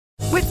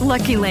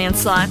Lucky Land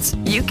Slots,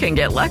 you can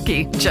get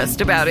lucky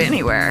just about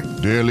anywhere.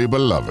 Dearly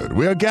beloved,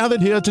 we are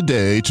gathered here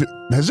today to...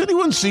 Has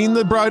anyone seen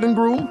the bride and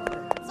groom?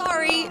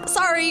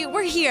 Sorry,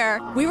 we're here.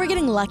 We were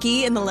getting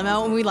lucky in the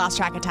limo and we lost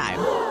track of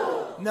time.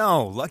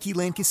 No, Lucky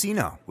Land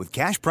Casino, with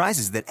cash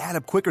prizes that add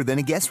up quicker than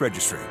a guest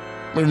registry.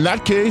 In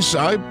that case,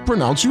 I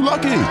pronounce you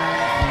lucky.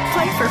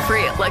 Play for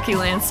free at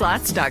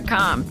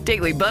LuckyLandSlots.com.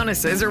 Daily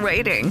bonuses are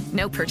waiting.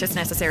 No purchase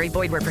necessary.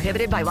 Void where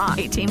prohibited by law.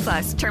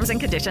 18+. Terms and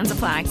conditions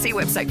apply. See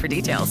website for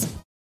details.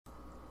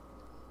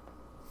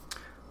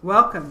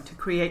 Welcome to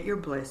Create Your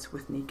Bliss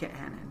with Nika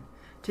Annon.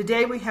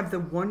 Today we have the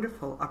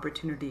wonderful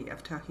opportunity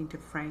of talking to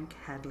Frank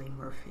Hadley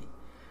Murphy.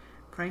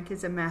 Frank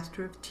is a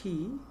master of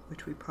tea,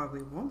 which we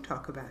probably won't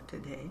talk about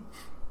today,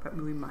 but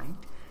we might,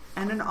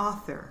 and an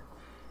author.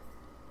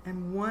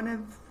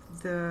 And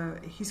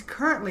he's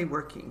currently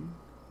working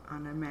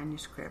on a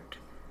manuscript,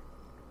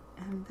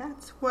 and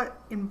that's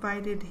what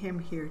invited him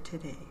here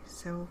today.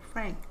 So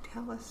Frank,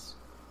 tell us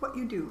what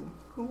you do.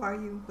 Who are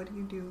you? What do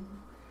you do?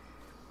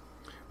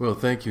 Well,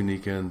 thank you,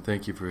 Nika, and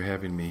thank you for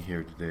having me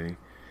here today.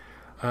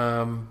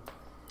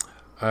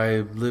 I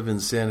live in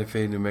Santa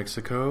Fe, New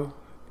Mexico,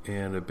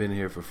 and I've been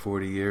here for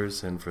 40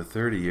 years, and for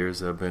 30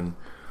 years I've been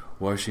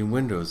washing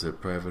windows at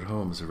private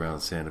homes around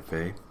Santa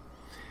Fe.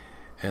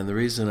 And the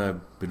reason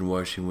I've been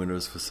washing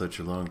windows for such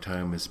a long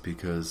time is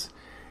because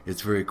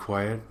it's very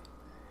quiet,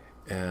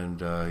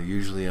 and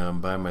usually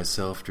I'm by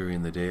myself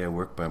during the day. I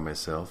work by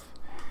myself,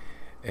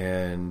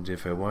 and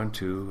if I want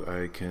to,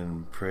 I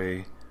can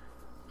pray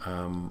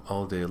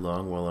all day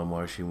long while I'm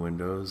washing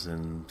windows,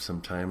 and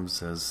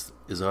sometimes, as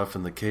is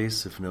often the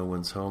case, if no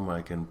one's home,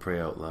 I can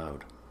pray out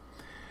loud.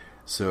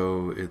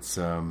 So it's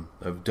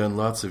I've done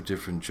lots of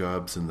different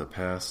jobs in the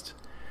past,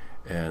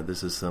 and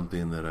this is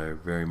something that I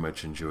very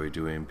much enjoy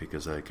doing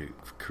because I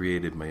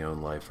created my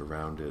own life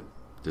around it,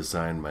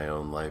 designed my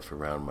own life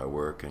around my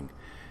work, and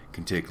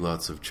can take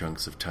lots of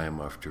chunks of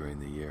time off during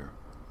the year.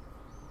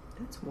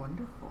 That's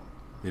wonderful.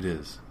 It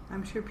is.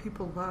 I'm sure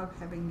people love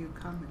having you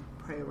come and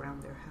pray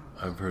around their house.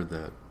 I've heard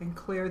that. And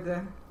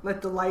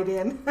let the light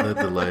in. Let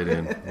the light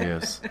in,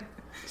 yes.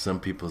 Some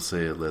people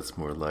say it lets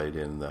more light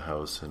in the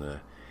house, and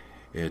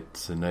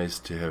it's nice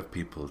to have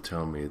people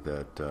tell me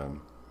that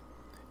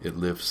it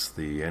lifts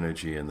the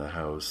energy in the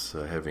house.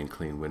 Having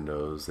clean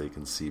windows, they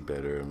can see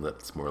better and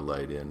lets more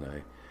light in.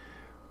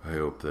 I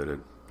hope that it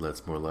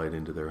lets more light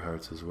into their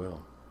hearts as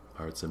well,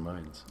 hearts and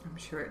minds. I'm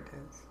sure it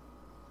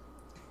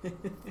does.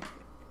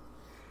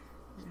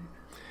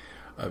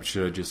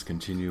 Should I just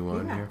continue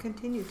on here? Yeah,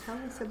 continue. Tell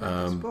us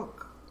about this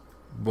book.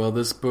 Well,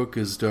 this book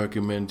is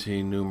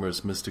documenting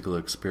numerous mystical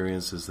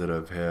experiences that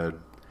I've had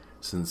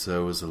since I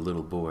was a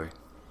little boy.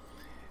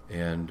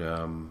 And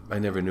I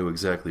never knew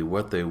exactly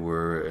what they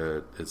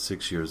were at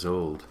 6 years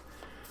old.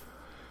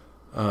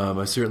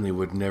 I certainly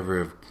would never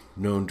have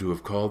known to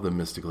have called them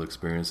mystical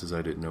experiences.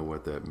 I didn't know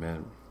what that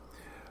meant.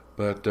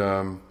 But,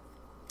 and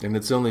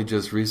it's only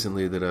just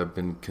recently that I've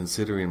been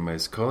considering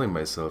calling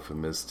myself a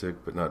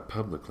mystic, but not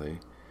publicly.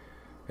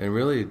 And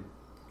really,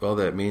 all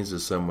that means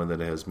is someone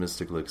that has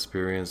mystical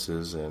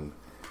experiences, and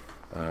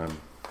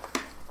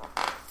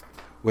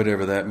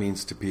whatever that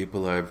means to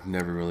people, I've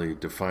never really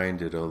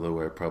defined it,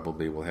 although I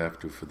probably will have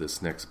to for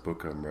this next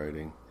book I'm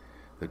writing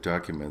that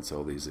documents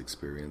all these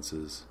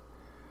experiences.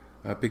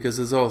 Because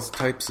there's all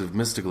types of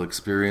mystical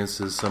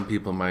experiences. Some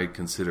people might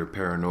consider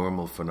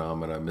paranormal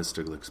phenomena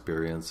mystical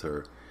experience,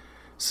 or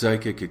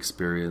psychic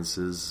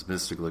experiences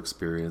mystical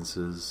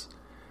experiences.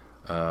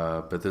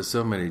 But there's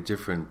so many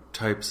different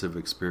types of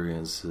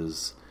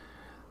experiences,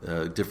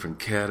 different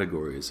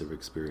categories of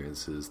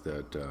experiences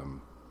that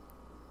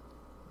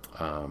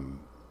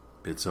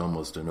it's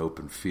almost an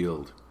open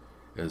field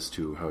as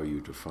to how you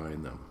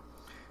define them.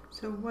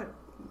 So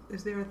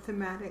is there a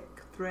thematic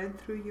thread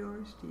through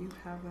yours? Do you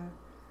have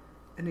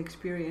an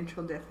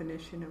experiential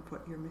definition of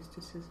what your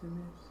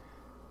mysticism is?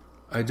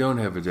 I don't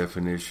have a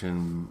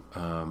definition,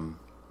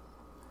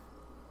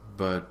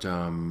 but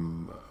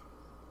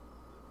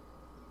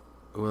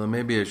well,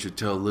 maybe I should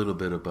tell a little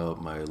bit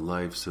about my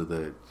life so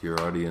that your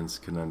audience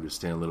can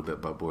understand a little bit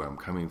about where I'm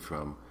coming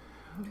from.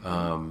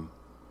 Okay.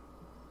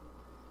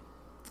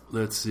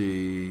 Let's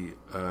see.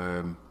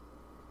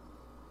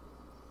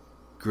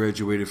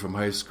 Graduated from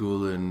high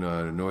school in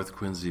North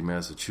Quincy,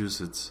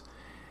 Massachusetts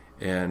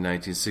in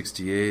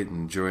 1968,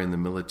 and joined the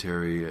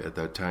military at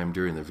that time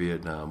during the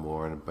Vietnam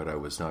War, but I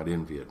was not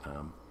in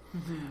Vietnam.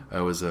 Mm-hmm.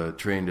 I was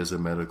trained as a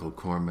medical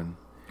corpsman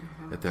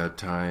at that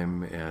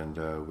time, and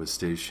was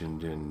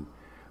stationed in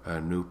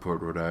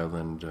Newport, Rhode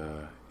Island,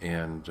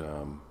 and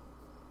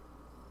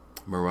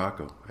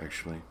Morocco,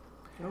 actually.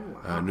 Oh,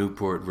 wow.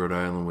 Newport, Rhode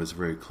Island was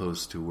very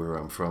close to where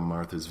I'm from,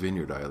 Martha's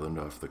Vineyard Island,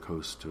 off the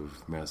coast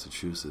of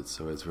Massachusetts,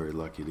 so I was very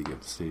lucky to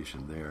get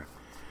stationed there.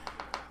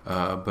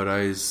 But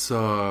I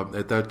saw,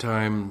 at that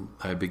time,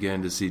 I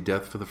began to see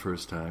death for the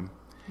first time.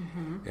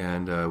 Mm-hmm.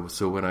 And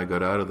so when I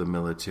got out of the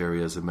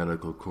military as a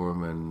medical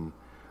corpsman,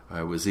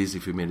 it was easy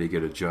for me to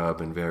get a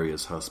job in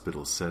various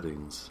hospital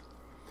settings.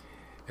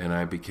 and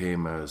I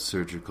became a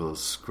surgical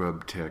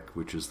scrub tech,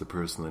 which is the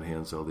person that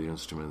hands all the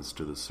instruments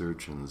to the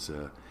surgeons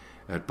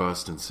at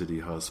Boston City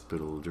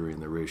Hospital during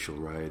the racial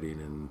rioting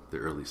in the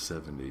early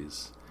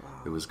 70s. Wow.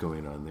 That was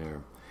going on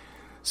there.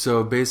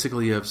 So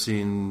basically I've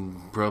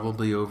seen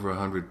probably over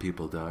 100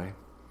 people die,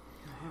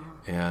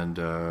 and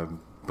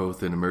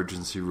both in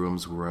emergency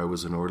rooms where I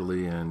was an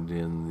orderly and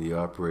in the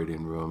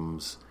operating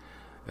rooms,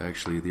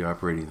 actually the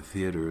operating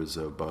theaters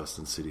of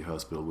Boston City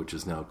Hospital, which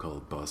is now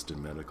called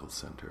Boston Medical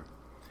Center.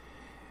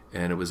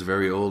 And it was a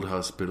very old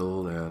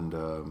hospital, and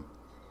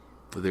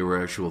there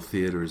were actual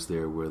theaters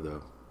there where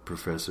the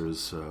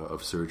professors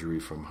of surgery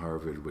from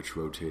Harvard, which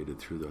rotated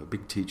through the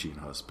big teaching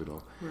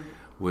hospital, right,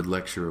 would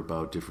lecture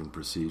about different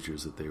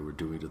procedures that they were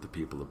doing to the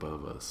people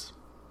above us.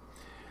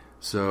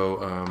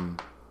 So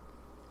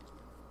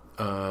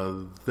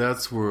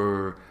that's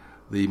where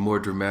the more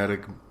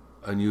dramatic,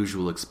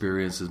 unusual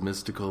experience is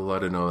mystical. I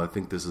don't know, I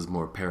think this is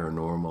more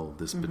paranormal,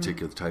 this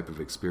particular type of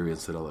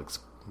experience that I'll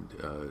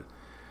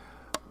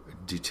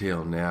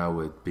detail now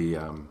would be,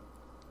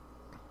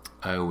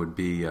 I would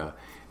be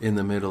in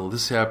the middle.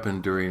 This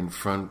happened during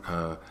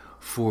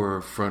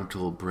 4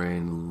 frontal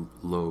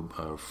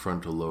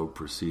lobe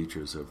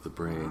procedures of the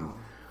brain, wow,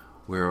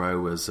 where I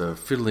was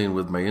fiddling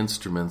with my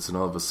instruments, and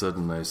all of a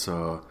sudden I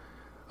saw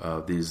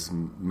these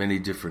many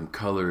different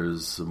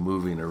colors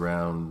moving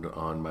around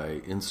on my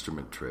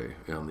instrument tray,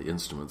 on the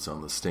instruments,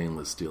 on the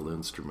stainless steel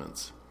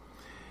instruments.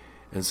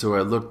 And so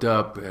I looked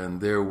up,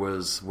 and there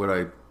was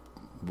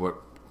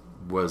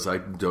I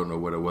don't know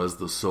what it was,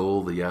 the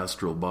soul, the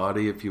astral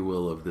body, if you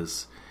will, of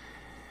this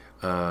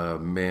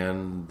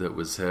man that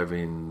was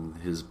having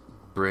his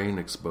brain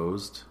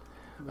exposed,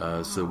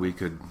 so we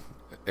could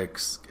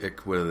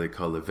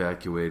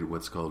evacuate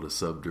what's called a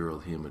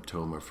subdural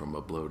hematoma from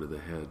a blow to the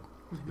head.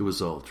 Mm-hmm. It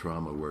was all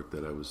trauma work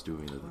that I was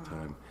doing at the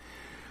time.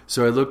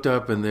 So I looked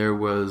up, and there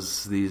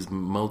was these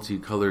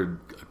multicolored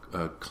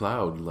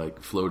cloud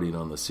like floating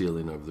on the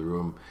ceiling of the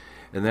room,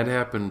 and that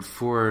happened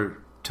 4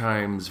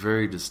 times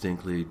very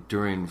distinctly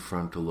during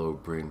frontal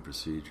lobe brain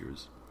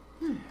procedures.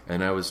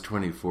 And I was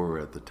 24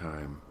 at the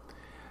time.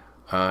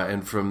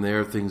 And from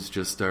there, things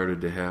just started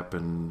to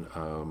happen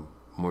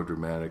more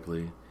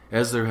dramatically.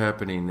 As they're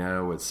happening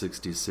now at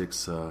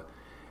 66,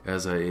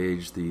 as I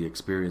age, the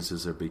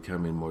experiences are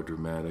becoming more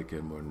dramatic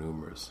and more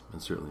numerous,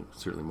 and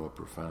certainly more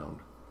profound.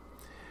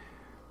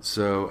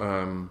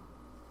 So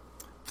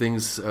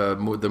things,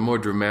 the more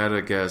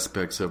dramatic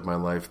aspects of my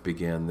life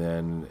began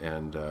then,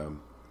 and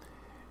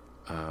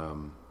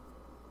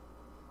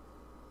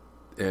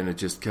it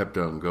just kept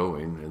on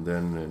going. And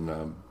then in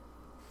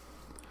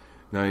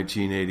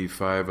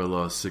 1985, I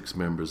lost 6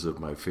 members of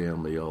my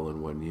family all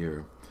in 1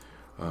 year,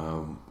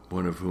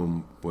 one of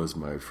whom was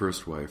my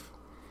first wife.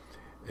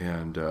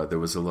 And there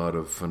was a lot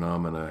of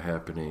phenomena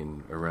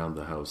happening around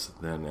the house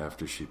then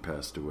after she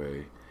passed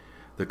away.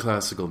 The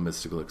classical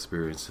mystical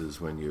experiences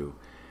when you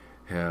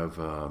have,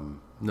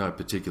 not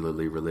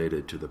particularly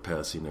related to the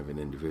passing of an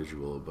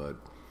individual, but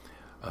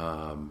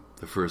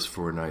the first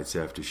 4 nights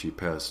after she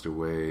passed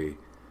away,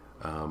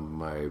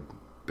 my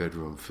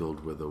bedroom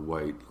filled with a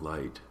white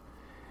light.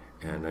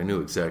 And I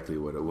knew exactly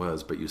what it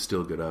was, but you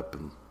still get up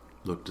and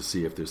look to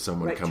see if there's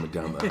someone coming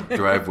down the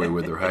driveway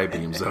with their high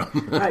beams on.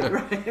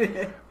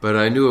 Right. But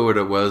I knew what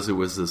it was. It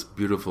was this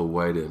beautiful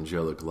white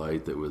angelic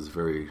light that was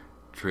very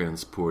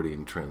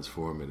transporting,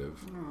 transformative.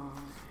 Aww.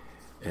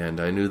 And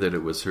I knew that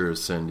it was her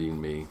sending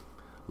me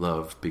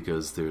love,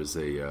 because there's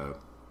a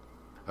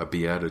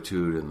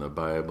beatitude in the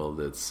Bible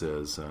that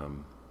says,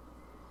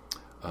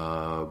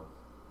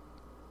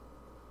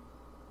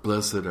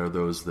 blessed are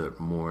those that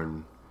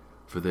mourn,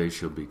 for they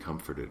shall be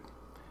comforted.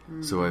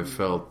 Mm-hmm. So I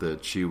felt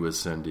that she was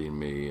sending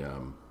me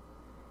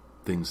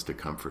things to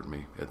comfort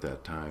me at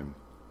that time.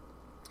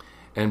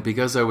 And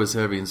because I was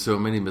having so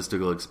many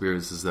mystical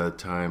experiences that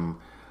time,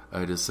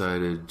 I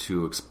decided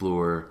to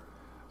explore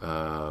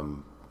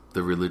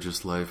the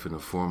religious life in a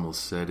formal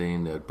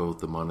setting at both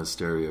the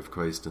Monastery of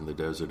Christ in the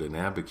Desert in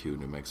Abiquiu,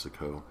 New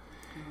Mexico,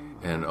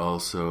 and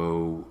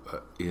also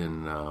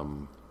in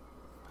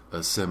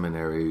a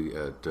seminary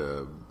at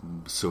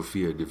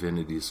Sophia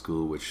Divinity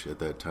School, which at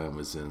that time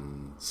was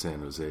in San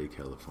Jose,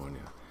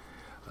 California.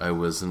 I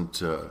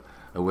wasn't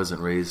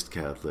raised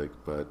Catholic,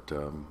 but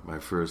my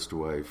first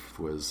wife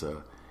was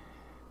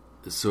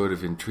sort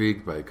of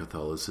intrigued by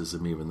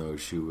Catholicism, even though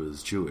she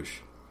was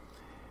Jewish,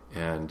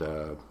 and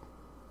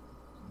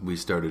we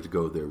started to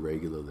go there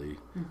regularly.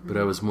 Mm-hmm. But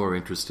I was more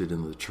interested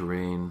in the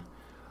terrain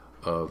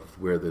of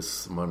where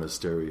this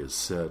monastery is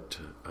set,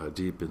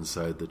 deep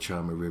inside the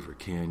Chama River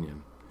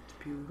Canyon.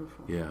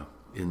 Beautiful. Yeah,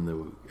 in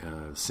the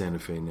Santa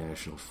Fe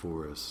National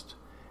Forest.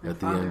 My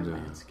father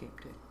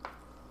landscaped it.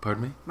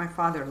 Pardon me? My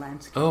father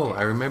landscaped it. Oh,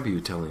 I remember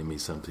you telling me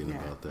something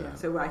about that. Yeah.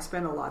 So I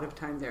spent a lot of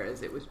time there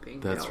as it was being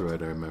built. That's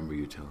right, I remember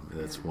you telling me.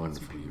 That's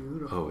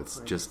wonderful. It's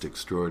place. Just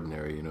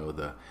extraordinary. You know,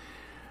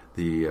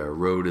 the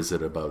road is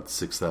at about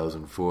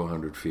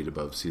 6,400 feet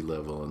above sea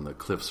level, and the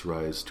cliffs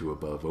rise to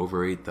above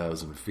over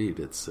 8,000 feet.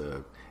 It's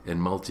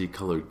and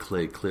multicolored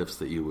clay cliffs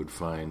that you would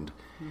find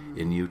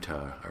in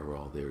Utah are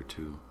all there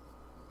too.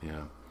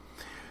 Yeah.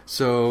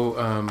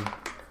 So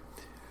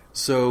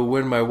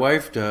when my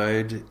wife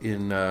died,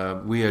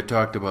 we had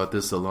talked about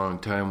this a long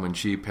time. When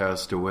she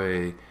passed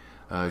away,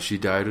 she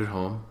died at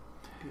home.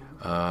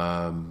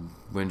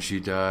 When she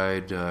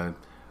died,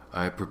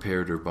 I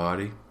prepared her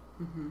body.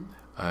 Mm-hmm.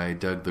 I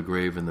dug the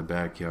grave in the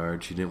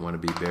backyard. She didn't want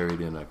to be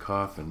buried in a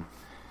coffin.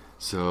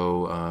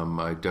 So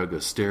I dug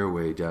a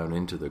stairway down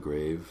into the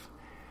grave,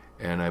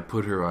 and I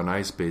put her on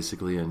ice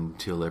basically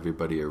until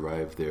everybody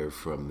arrived there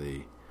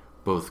from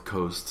both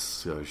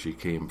coasts. She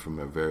came from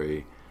a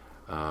very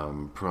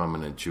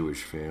prominent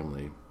Jewish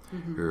family.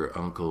 Mm-hmm. Her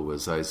uncle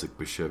was Isaac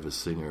Bashevis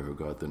Singer, who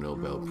got the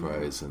Nobel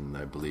Prize in,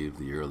 I believe,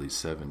 the early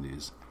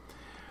 70s.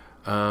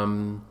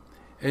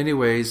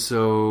 Anyway,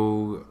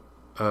 so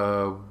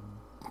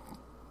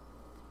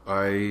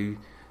I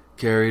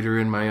carried her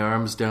in my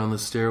arms down the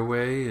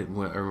stairway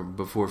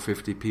before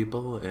 50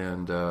 people,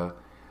 and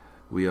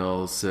we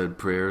all said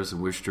prayers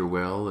and wished her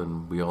well,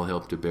 and we all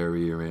helped to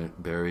bury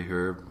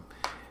her.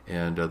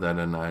 And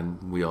then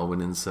we all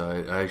went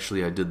inside.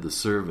 I did the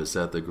service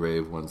at the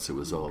grave once it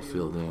was all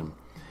filled in.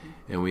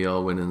 And we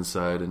all went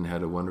inside and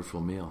had a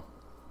wonderful meal.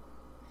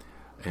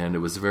 And it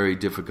was a very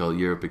difficult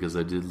year because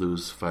I did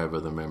lose 5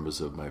 other members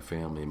of my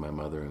family, my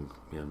mother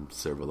and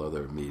several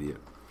other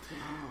immediate. Wow.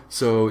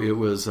 So it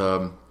was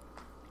an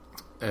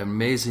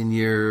amazing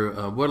year.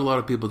 What a lot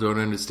of people don't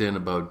understand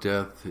about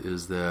death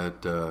is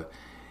that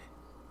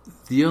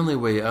the only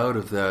way out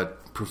of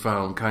that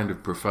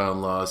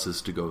profound loss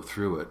is to go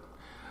through it.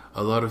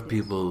 A lot of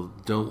people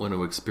don't want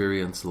to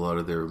experience a lot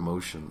of their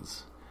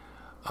emotions.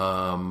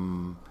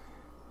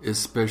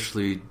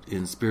 Especially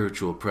in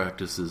spiritual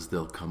practices,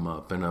 they'll come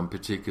up. And I'm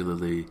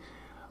particularly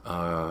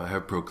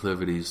have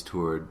proclivities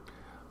toward,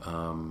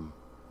 I'll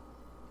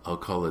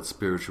call it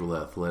spiritual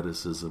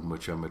athleticism,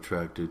 which I'm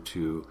attracted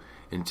to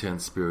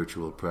intense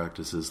spiritual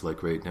practices.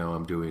 Like right now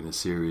I'm doing a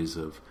series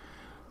of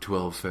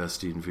 12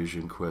 fasting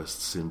vision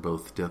quests in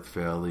both Death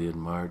Valley in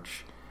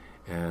March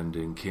and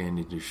in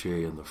Canyon de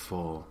Chelly in the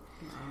fall.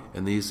 Wow.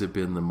 And these have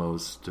been the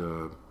most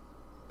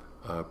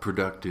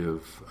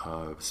productive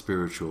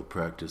spiritual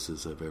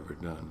practices I've ever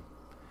done.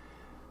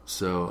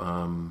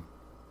 So,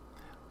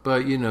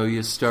 but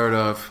you start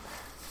off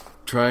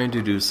trying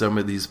to do some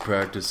of these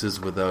practices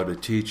without a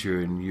teacher,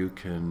 and you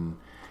can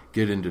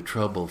get into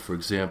trouble. For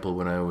example,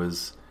 when I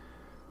was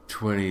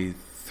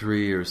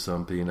 23 or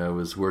something, I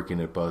was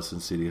working at Boston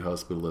City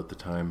Hospital at the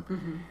time,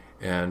 mm-hmm.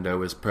 and I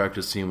was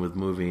practicing with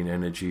moving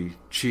energy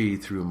chi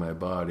through my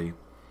body,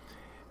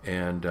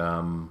 and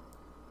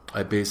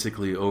I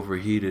basically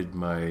overheated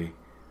my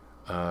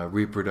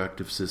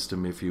reproductive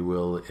system, if you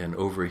will, and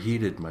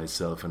overheated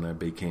myself, and I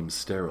became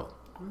sterile.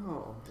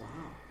 Oh, wow.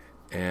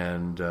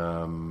 And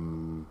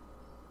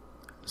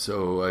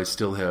so I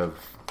still have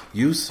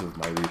use of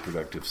my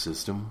reproductive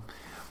system,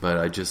 but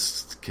I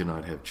just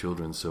cannot have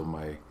children, so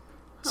my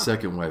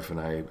second wife and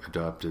I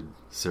adopted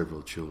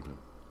several children.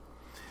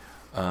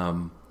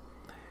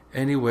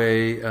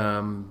 Anyway,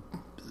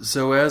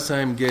 so as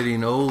I'm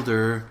getting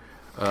older,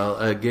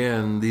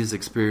 again, these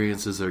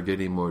experiences are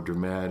getting more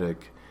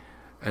dramatic,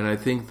 and I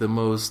think the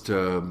most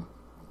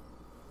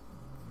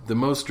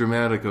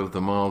dramatic of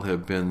them all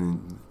have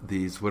been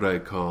these, what I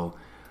call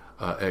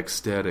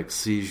ecstatic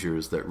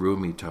seizures that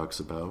Rumi talks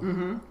about,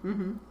 mm-hmm,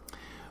 mm-hmm.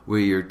 where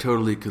you're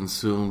totally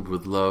consumed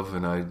with love,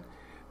 and I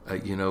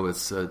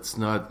it's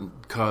not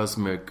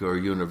cosmic or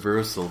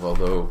universal,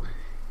 although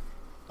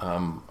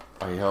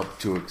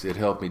it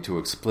helped me to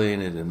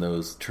explain it in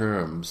those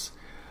terms.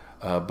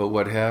 But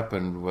what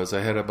happened was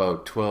I had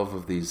about 12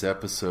 of these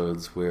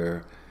episodes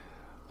where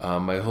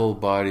my whole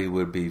body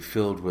would be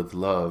filled with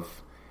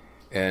love,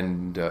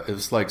 and it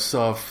was like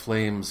soft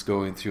flames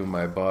going through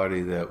my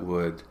body that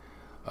would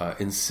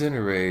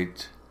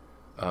incinerate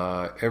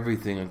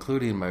everything,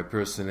 including my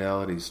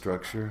personality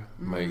structure,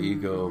 my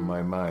ego,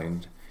 my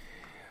mind.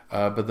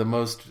 But the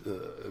most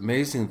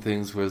amazing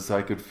things was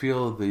I could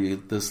feel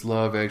this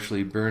love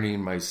actually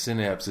burning my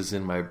synapses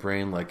in my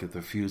brain like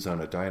the fuse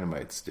on a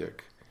dynamite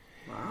stick.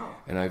 Wow.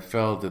 And I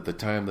felt at the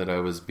time that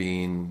I was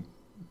being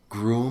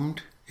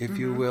groomed, if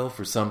you will,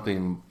 for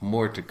something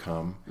more to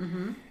come.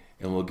 Mm-hmm.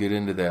 And we'll get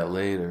into that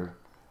later.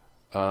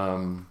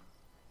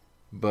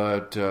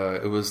 But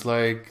it was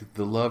like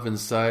the love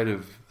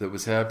that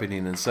was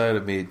happening inside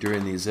of me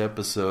during these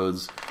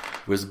episodes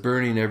was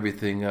burning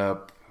everything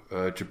up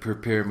to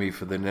prepare me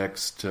for the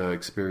next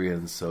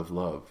experience of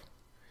love.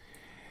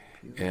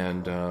 Beautiful.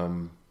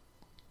 And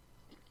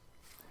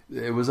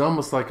it was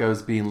almost like I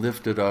was being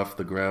lifted off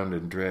the ground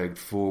and dragged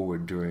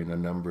forward during a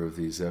number of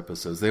these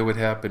episodes. They would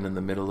happen in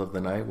the middle of the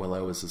night while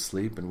I was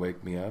asleep and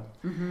wake me up.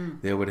 Mm-hmm.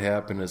 They would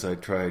happen as I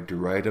tried to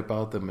write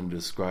about them and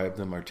describe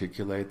them,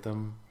 articulate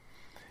them.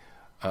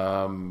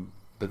 But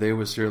they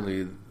would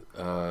certainly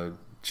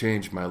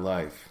change my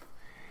life.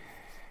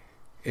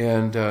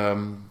 And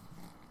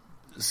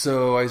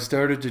so I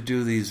started to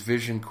do these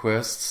vision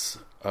quests.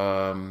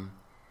 And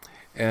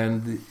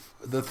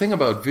the thing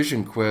about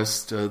vision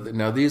quests,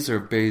 now these are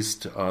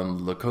based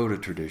on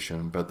Lakota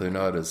tradition, but they're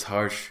not as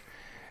harsh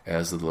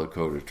as the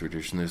Lakota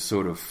tradition. They're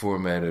sort of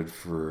formatted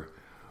for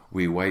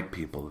we white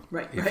people,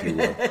 right, if you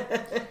will.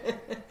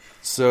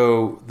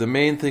 So the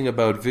main thing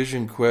about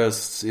vision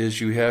quests is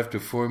you have to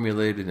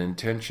formulate an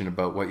intention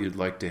about what you'd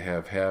like to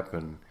have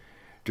happen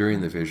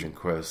during the vision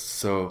quest.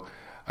 So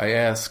I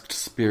asked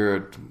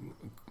Spirit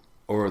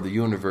or the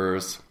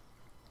universe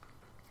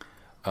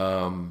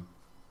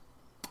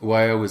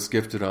why I was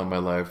gifted all my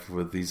life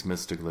with these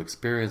mystical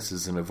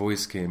experiences, and a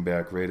voice came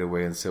back right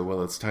away and said,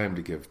 well, it's time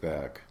to give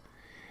back.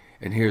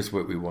 And here's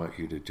what we want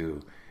you to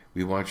do.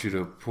 We want you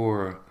to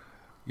pour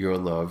your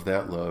love,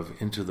 that love,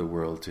 into the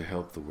world to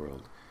help the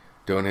world.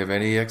 Don't have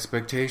any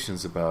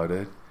expectations about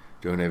it.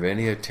 Don't have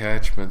any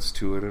attachments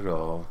to it at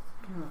all.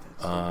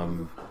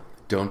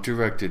 Don't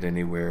direct it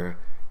anywhere.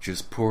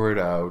 Just pour it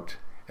out,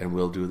 and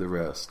we'll do the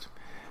rest.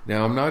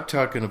 Now, I'm not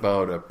talking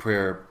about a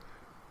prayer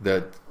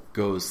that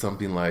goes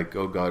something like,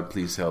 oh God,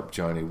 please help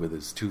Johnny with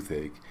his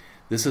toothache.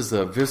 This is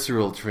a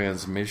visceral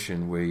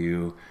transmission where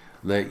you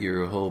let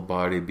your whole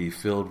body be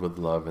filled with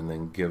love and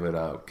then give it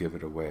out, give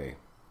it away.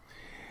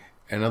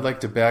 And I'd like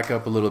to back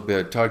up a little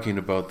bit, talking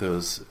about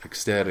those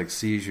ecstatic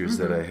seizures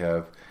that I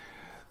have.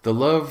 The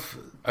love,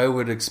 I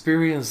would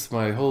experience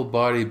my whole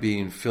body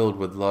being filled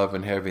with love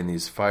and having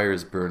these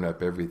fires burn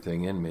up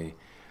everything in me.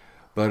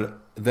 But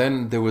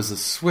then there was a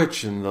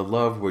switch, and the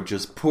love would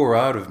just pour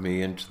out of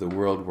me into the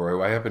world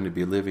where I happened to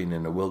be living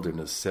in a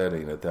wilderness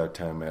setting at that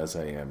time, as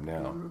I am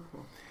now.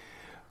 Beautiful.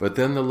 But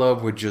then the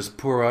love would just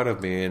pour out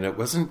of me, and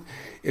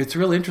it's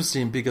really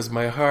interesting because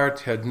my heart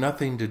had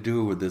nothing to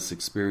do with this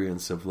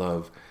experience of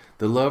love.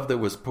 The love that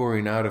was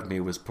pouring out of me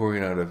was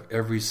pouring out of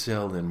every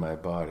cell in my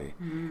body.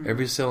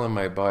 Every cell in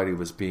my body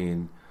was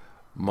being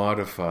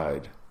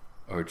modified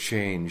or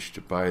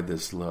changed by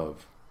this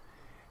love.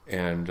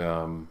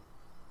 And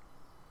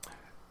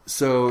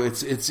so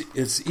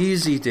it's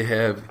easy to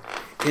have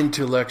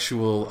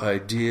intellectual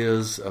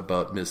ideas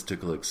about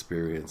mystical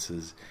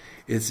experiences.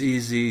 It's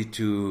easy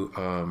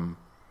to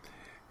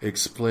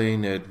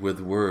explain it with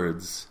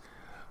words,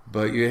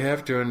 but you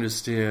have to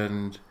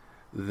understand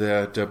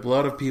that a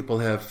lot of people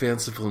have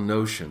fanciful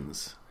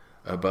notions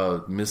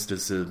about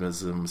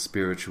mysticism,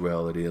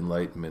 spirituality,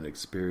 enlightenment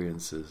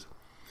experiences.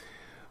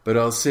 But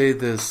I'll say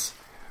this,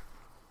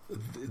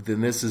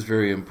 then this is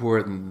very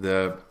important,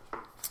 that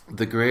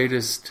the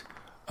greatest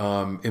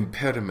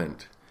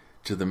impediment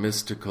to the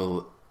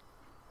mystical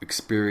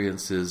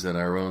experiences and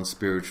our own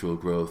spiritual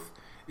growth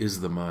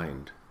is the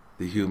mind,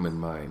 the human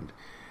mind.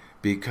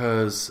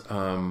 Because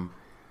the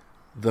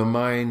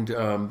mind,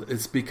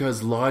 it's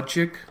because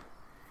logic,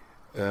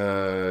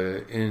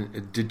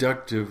 in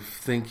deductive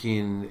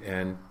thinking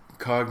and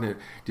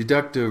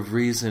deductive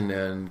reason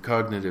and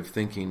cognitive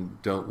thinking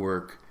don't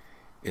work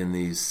in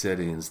these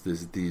settings.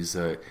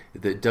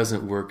 That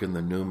doesn't work in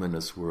the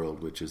numinous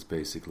world, which is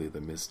basically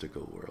the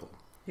mystical world.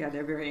 Yeah,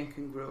 they're very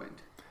incongruent.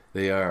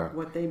 They are.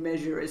 What they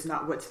measure is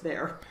not what's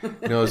there.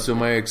 No, so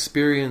my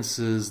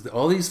experiences,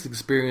 all these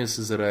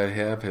experiences that I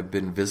have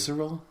been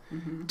visceral,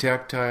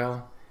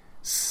 tactile,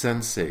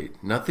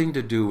 sensate, nothing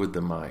to do with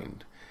the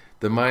mind.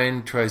 The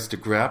mind tries to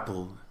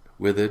grapple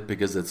with it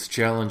because it's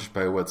challenged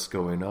by what's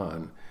going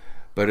on,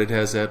 but it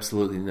has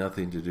absolutely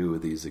nothing to do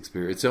with these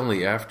experiences. It's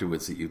only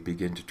afterwards that you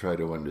begin to try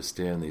to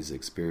understand these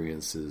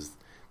experiences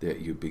that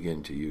you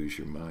begin to use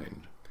your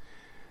mind.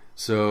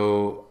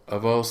 So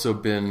I've also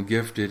been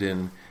gifted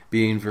in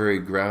being very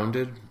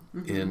grounded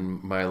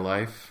in my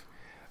life.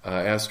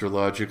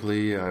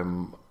 Astrologically,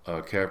 I'm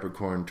a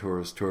Capricorn,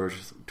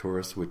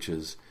 Taurus, which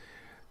is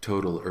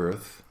total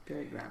earth.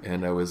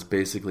 And I was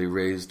basically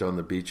raised on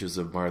the beaches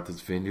of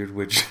Martha's Vineyard,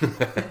 which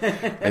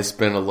I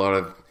spent a lot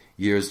of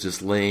years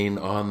just laying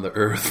on the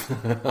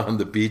earth, on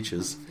the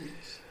beaches.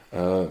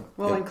 And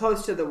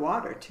close to the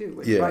water, too,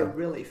 which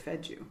really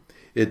fed you.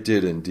 It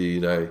did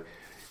indeed. I'd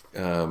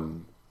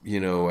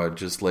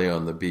just lay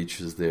on the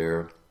beaches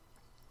there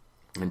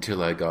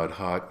until I got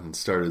hot and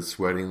started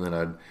sweating. Then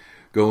I'd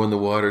go in the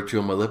water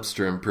till my lips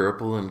turned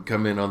purple and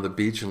come in on the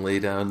beach and lay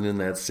down in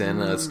that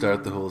sand. And I'd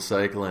start the whole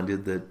cycle. I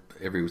did that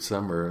every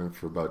summer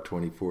for about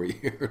 24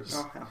 years.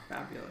 Oh, how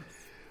fabulous.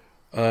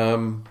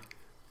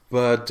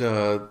 But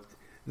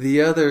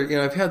the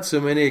other, I've had so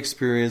many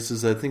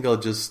experiences, I think I'll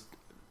just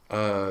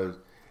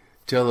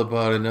tell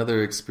about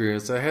another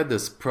experience. I had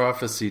this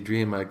prophecy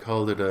dream. I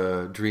called it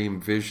a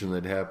dream vision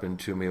that happened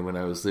to me when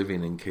I was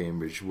living in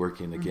Cambridge,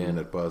 working again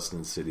at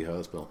Boston City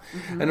Hospital.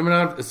 And I'm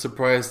not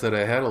surprised that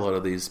I had a lot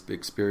of these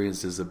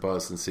experiences at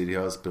Boston City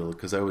Hospital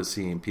because I was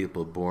seeing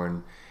people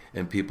born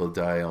and people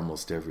die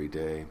almost every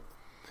day.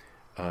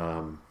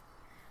 I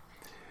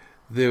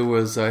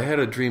had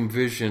a dream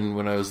vision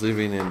when I was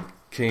living in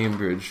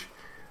Cambridge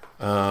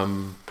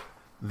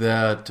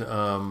that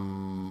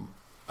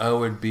I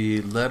would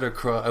be led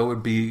across. I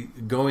would be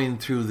going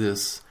through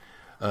this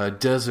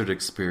desert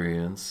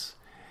experience,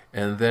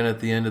 and then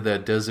at the end of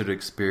that desert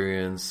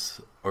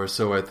experience, or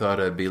so I thought,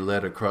 I'd be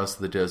led across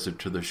the desert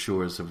to the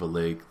shores of a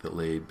lake that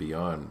lay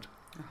beyond.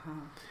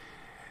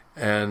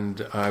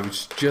 And I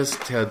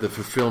just had the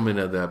fulfillment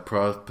of that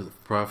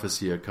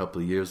prophecy a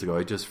couple of years ago.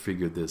 I just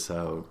figured this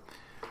out,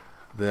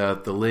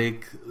 that the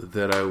lake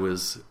that I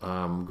was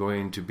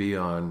going to be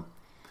on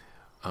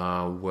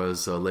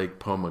was Lake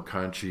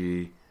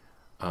Pomacanchi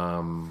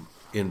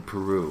in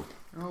Peru.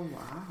 Oh,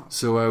 wow.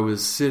 So I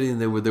was sitting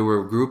there, there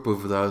were a group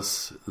of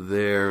us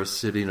there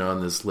sitting on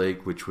this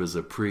lake, which was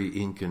a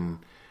pre-Incan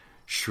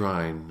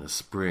shrine, a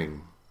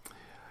spring.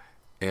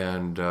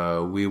 And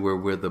we were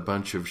with a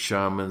bunch of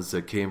shamans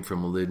that came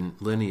from a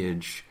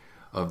lineage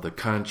of the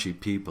Kanchi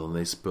people, and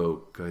they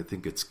spoke, I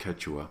think it's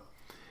Quechua.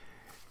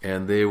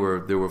 And there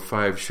were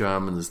 5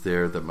 shamans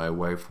there that my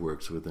wife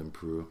works with in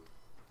Peru.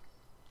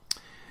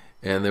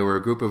 And there were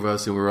a group of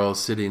us, and we were all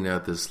sitting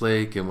at this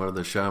lake, and one of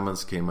the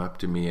shamans came up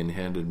to me and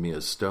handed me a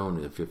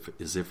stone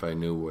as if I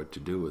knew what to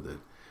do with it.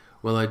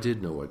 Well, I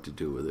did know what to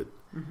do with it.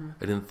 Mm-hmm.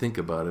 I didn't think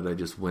about it. I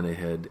just went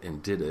ahead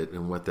and did it.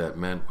 And what that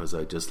meant was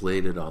I just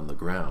laid it on the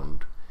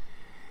ground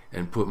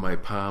and put my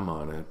palm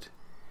on it.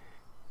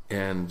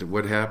 And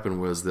what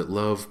happened was that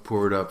love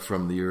poured up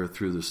from the earth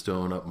through the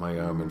stone up my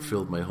arm and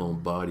filled my whole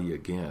body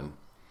again.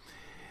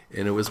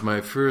 And it was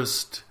my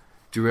first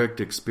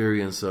direct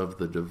experience of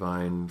the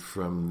divine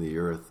from the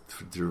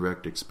earth,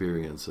 direct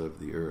experience of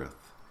the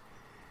earth.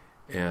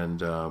 And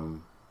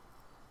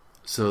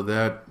so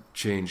that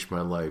changed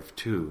my life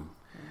too.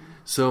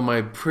 So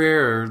my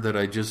prayer that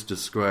I just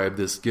described,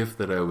 this gift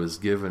that I was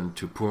given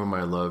to pour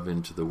my love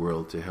into the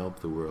world, to help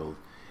the world,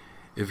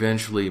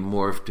 eventually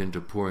morphed into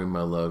pouring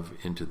my love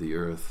into the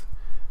earth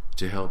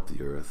to help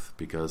the earth,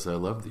 because I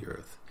love the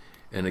earth.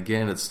 And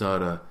again,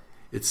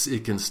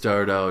 it can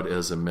start out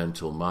as a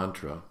mental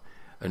mantra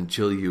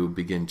until you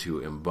begin to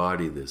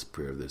embody this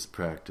prayer, this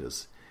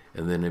practice,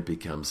 and then it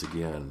becomes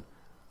again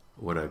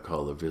what I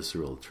call a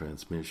visceral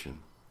transmission.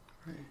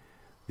 Right.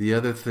 The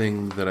other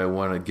thing that I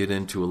want to get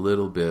into a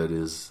little bit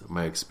is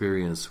my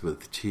experience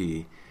with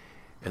tea.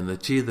 And the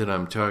tea that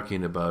I'm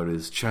talking about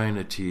is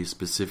China tea,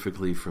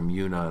 specifically from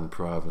Yunnan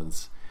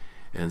province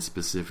and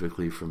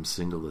specifically from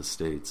single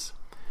estates.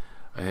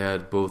 I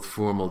had both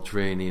formal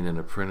training and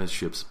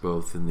apprenticeships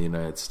both in the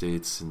United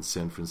States, in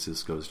San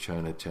Francisco's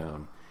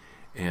Chinatown,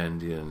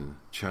 and in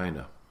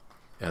China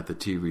at the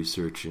Tea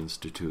Research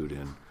Institute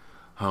in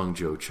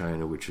Hangzhou,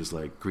 China, which is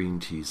like Green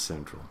Tea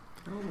Central.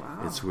 Oh,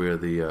 wow. It's where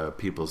the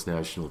People's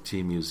National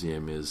Tea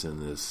Museum is,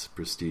 in this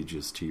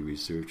prestigious Tea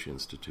Research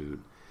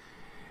Institute.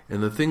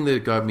 And the thing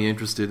that got me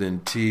interested in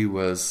tea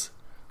was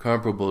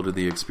comparable to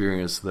the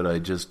experience that I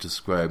just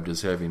described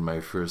as having my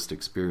first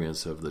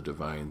experience of the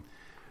divine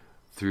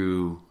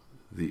through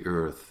the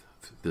earth,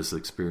 this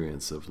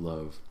experience of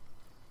love.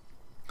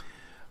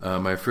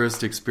 My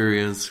first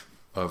experience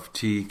of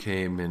tea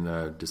came in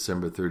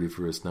December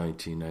 31st,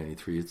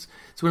 1993. It's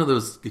one of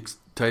those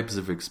types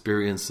of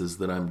experiences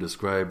that I'm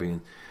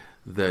describing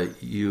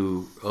that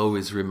you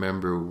always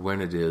remember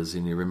when it is,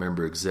 and you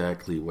remember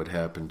exactly what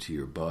happened to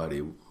your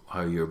body,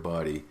 how your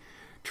body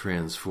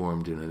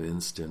transformed in an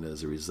instant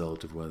as a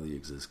result of one of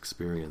these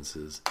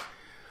experiences.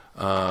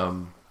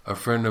 A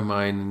friend of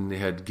mine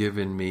had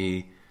given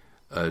me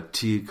a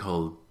tea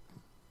called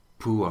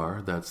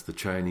pu'er. That's the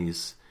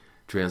Chinese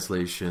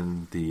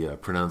translation, the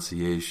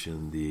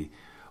pronunciation. The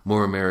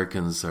more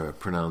Americans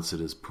pronounce it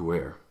as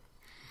pu'er.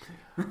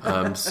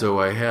 So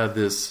I had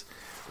this,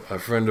 a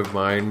friend of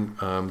mine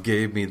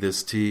gave me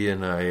this tea,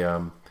 and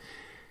I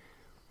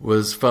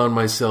found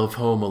myself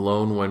home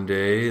alone one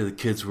day. The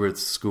kids were at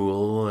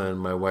school, and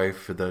my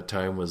wife at that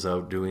time was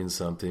out doing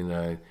something.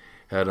 I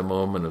had a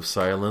moment of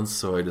silence,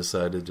 so I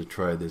decided to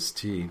try this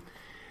tea.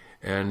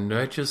 And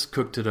I just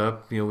cooked it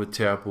up, with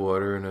tap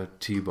water and a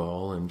tea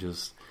ball, and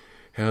just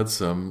had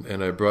some.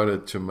 And I brought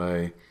it to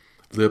my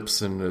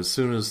lips, and as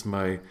soon as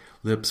my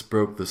lips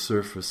broke the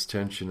surface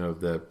tension of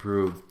that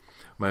brew,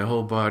 my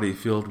whole body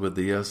filled with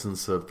the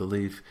essence of the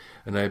leaf,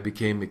 and I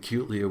became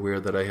acutely aware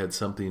that I had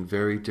something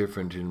very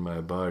different in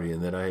my body,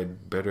 and that I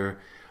had better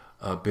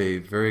pay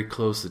very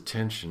close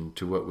attention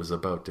to what was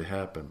about to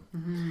happen.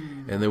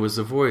 Mm-hmm. And there was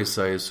a voice,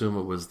 I assume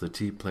it was the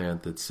tea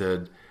plant, that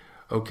said,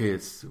 okay,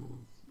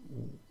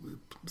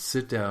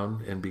 sit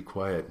down and be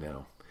quiet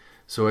now.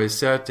 So I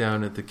sat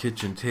down at the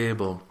kitchen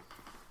table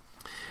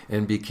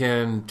and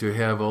began to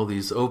have all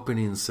these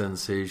opening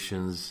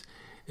sensations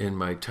in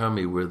my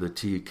tummy, where the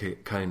tea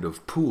kind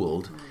of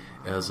pooled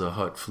as a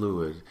hot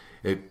fluid.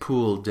 It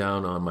pooled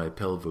down on my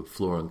pelvic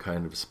floor and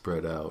kind of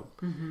spread out.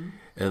 Mm-hmm.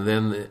 And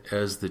then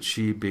as the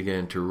qi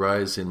began to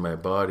rise in my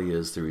body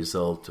as the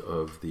result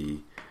of the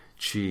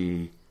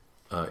qi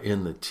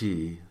in the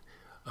tea,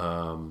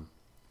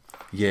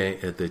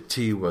 the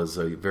tea was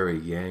a very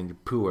yang.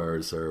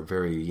 Pu'ers are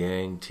very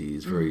yang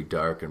teas, very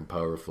dark and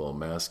powerful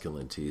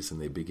masculine teas,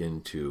 and they begin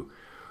to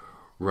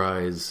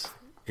rise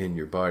in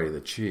your body,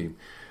 the qi.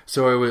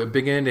 So I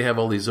began to have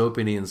all these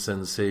opening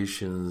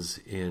sensations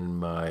in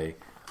my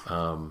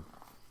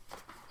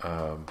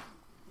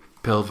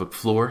pelvic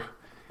floor,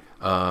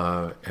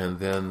 and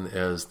then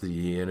as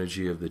the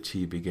energy of the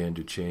tea began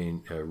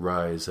to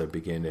rise, I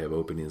began to have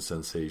opening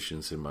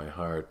sensations in my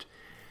heart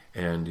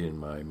and in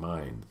my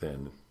mind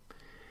then.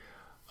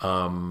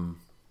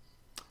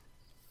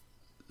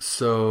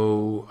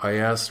 So I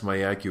asked my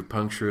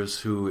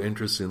acupuncturist, who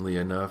interestingly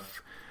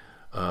enough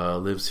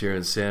lives here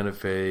in Santa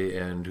Fe,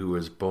 and who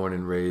was born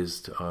and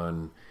raised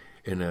on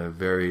in a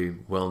very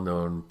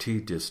well-known tea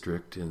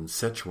district in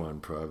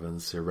Zhejiang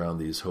Province around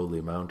these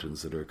holy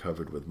mountains that are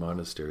covered with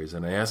monasteries.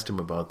 And I asked him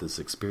about this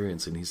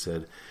experience, and he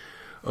said,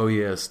 oh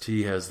yes,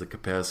 tea has the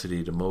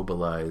capacity to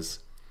mobilize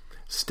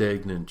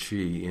stagnant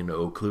qi in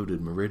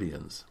occluded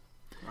meridians.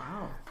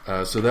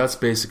 Wow. So that's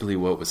basically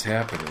what was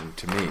happening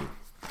to me.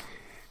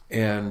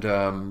 And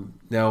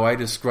now I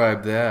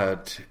describe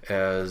that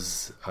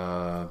as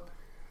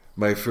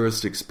my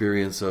first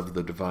experience of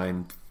the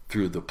divine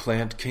through the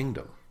plant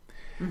kingdom.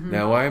 Mm-hmm.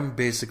 Now I'm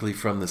basically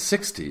from the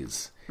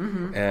 60s,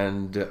 mm-hmm.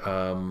 and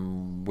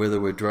where there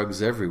were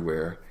drugs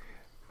everywhere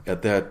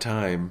at that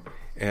time.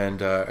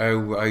 And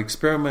I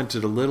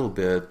experimented a little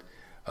bit,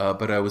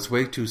 but I was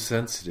way too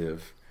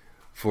sensitive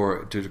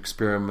to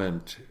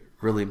experiment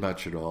really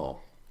much at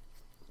all.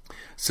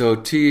 So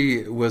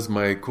tea was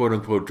my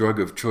quote-unquote drug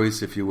of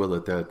choice, if you will,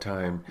 at that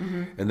time.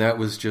 Mm-hmm. And that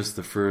was just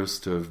the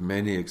first of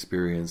many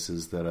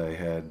experiences that I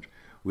had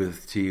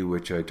with tea,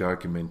 which I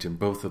document in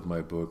both of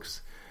my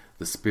books,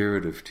 The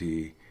Spirit of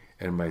Tea,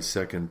 and my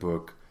second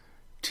book,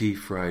 Tea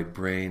Fried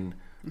Brain,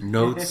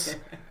 Notes.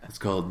 It's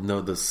called,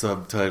 the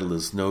subtitle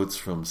is Notes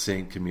from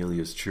St.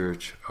 Camelia's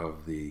Church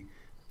of the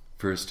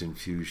First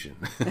Infusion.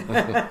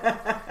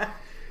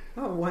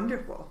 Oh,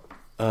 wonderful.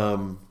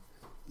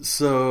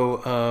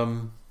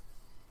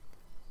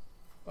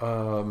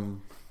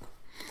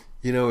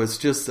 It's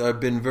just, I've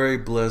been very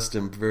blessed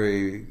and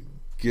very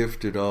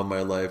gifted all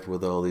my life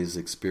with all these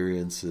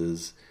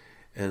experiences.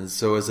 And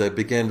so as I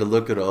began to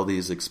look at all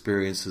these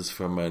experiences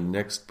from my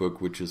next book,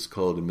 which is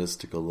called A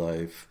Mystical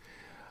Life,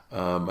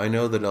 I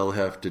know that I'll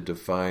have to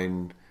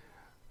define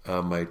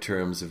my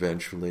terms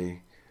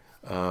eventually.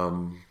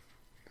 And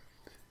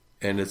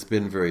it's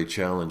been very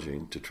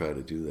challenging to try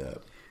to do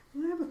that.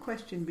 Well, I have a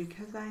question,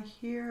 because I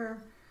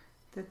hear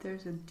that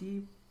there's a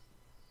deep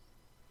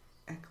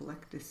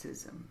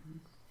eclecticism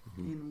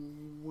mm-hmm.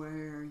 in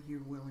where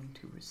you're willing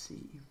to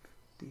receive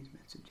these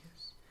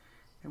messages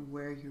and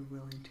where you're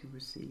willing to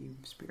receive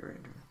spirit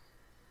or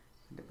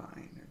the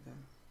divine or the...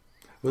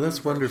 Well,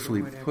 that's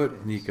wonderfully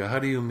put, Nika. How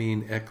do you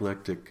mean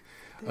eclectic?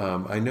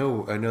 I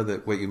know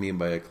that what you mean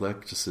by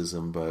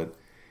eclecticism, but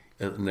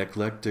an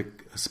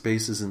eclectic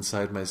spaces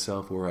inside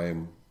myself where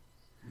I'm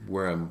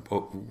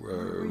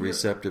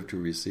receptive to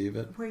receive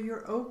it. Where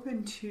you're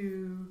open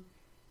to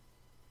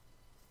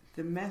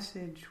the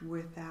message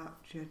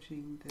without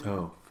judging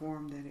the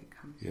form that it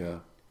comes in.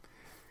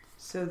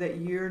 So that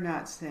you're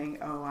not saying,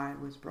 oh, I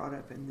was brought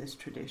up in this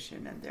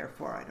tradition and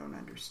therefore I don't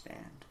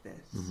understand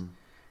this. Mm-hmm.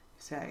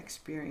 So I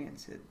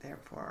experience it,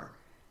 therefore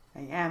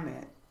I am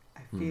it,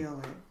 I feel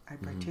it, I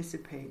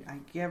participate, I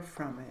give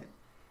from it.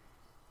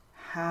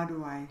 How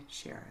do I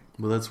share it?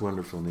 Well, that's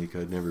wonderful,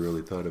 Nika. I'd never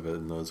really thought of it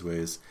in those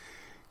ways.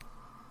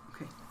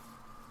 Okay.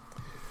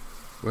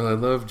 Well, I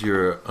loved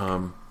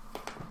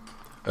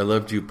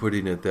you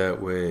putting it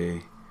that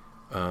way,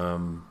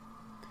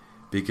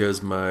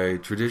 because my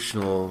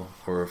traditional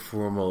or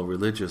formal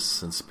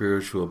religious and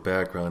spiritual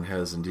background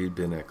has indeed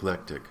been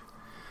eclectic.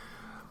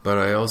 But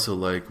I also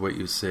like what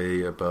you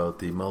say about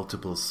the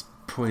multiple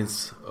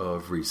points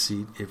of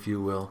receipt, if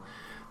you will,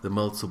 the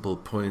multiple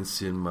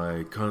points in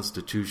my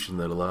constitution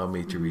that allow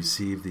me to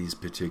receive these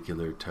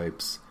particular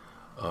types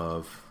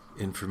of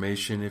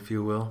information, if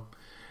you will.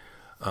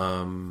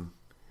 And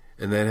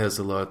that has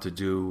a lot to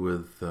do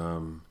with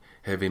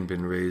having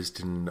been raised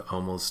in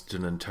almost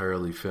an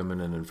entirely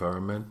feminine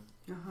environment,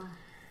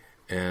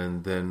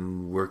 and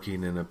then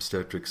working in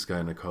obstetrics,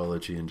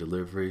 gynecology, and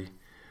delivery.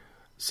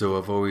 So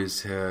I've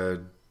always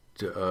had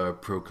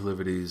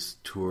proclivities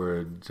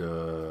toward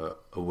a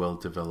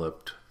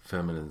well-developed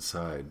feminine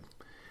side,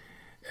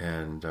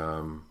 and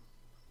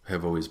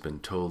have always been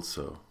told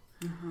so.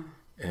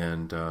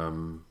 And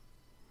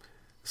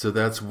so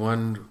that's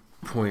one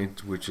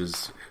point, which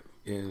is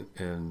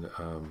and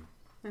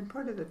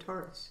part of the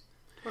Taurus.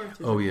 Taurus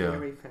is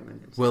very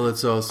feminine. Well,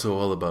 it's also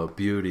all about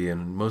beauty,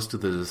 and most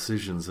of the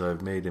decisions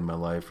I've made in my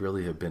life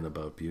really have been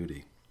about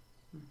beauty.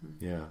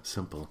 Yeah,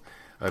 simple.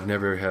 I've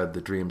never had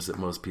the dreams that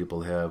most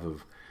people have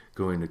of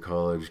going to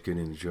college,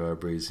 getting a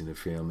job, raising a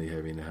family,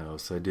 having a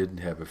house. I didn't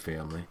have a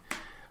family.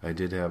 I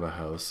did have a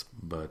house,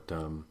 but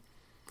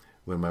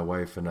when my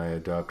wife and I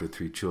adopted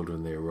 3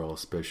 children, they were all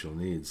special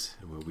needs.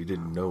 Well, we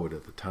didn't know it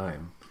at the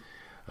time,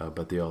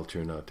 but they all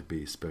turned out to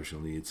be special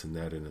needs, and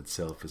that in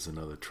itself is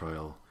another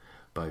trial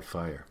by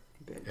fire,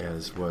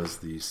 as was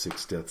the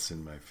 6 deaths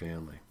in my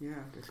family.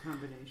 Yeah, the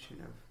combination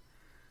of...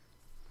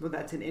 Well,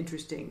 that's an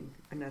interesting,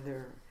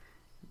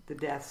 the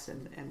deaths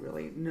and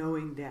really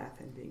knowing death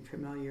and being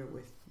familiar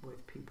with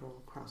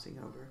people crossing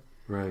over.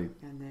 Right.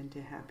 And then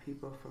to have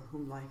people for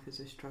whom life is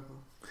a struggle.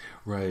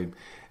 Right.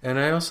 And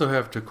I also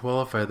have to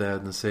qualify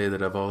that and say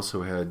that I've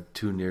also had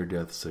 2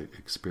 near-death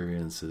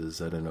experiences.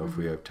 I don't know if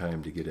we have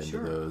time to get into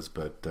those,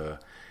 but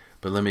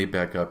let me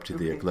back up to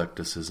the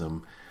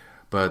eclecticism.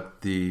 But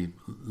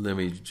let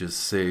me just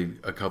say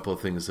a couple of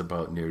things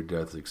about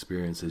near-death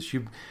experiences.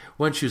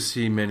 Once you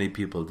see many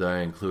people die,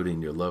 including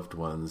your loved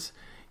ones,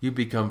 you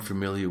become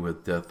familiar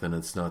with death, and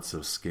it's not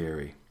so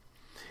scary.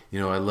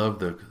 I love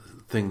the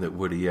thing that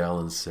Woody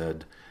Allen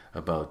said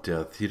about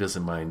death. He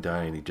doesn't mind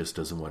dying. He just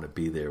doesn't want to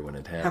be there when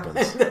it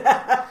happens.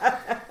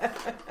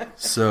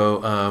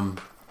 So,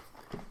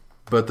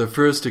 but the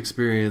first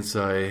experience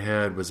I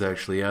had was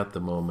actually at the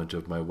moment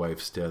of my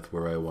wife's death,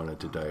 where I wanted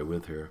to die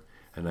with her,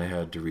 and I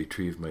had to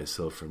retrieve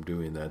myself from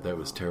doing that. That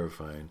was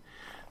terrifying.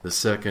 The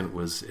second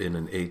was in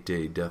an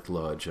 8-day death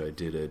lodge I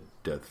did at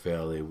Death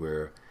Valley,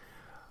 where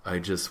I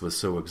just was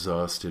so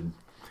exhausted,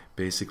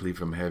 basically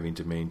from having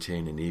to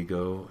maintain an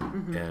ego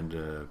and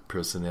a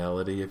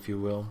personality, if you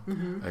will.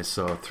 I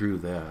saw through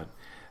that.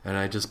 And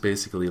I just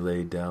basically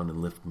laid down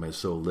and my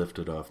soul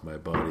lifted off my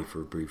body for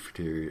a brief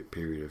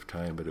period of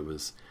time, but it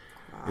was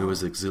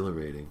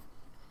exhilarating.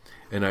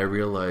 And I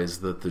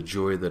realized that the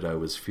joy that I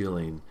was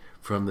feeling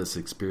from this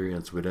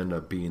experience would end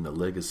up being the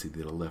legacy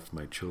that I left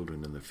my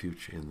children in the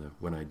future,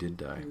 when I did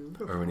die,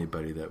 or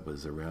anybody that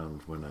was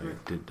around when I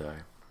did die.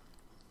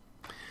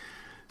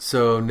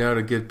 So now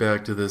to get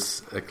back to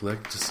this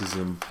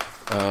eclecticism,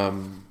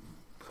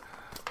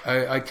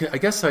 I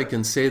guess I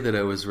can say that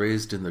I was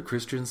raised in the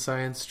Christian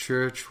Science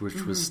Church,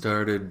 which was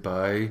started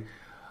by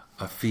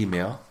a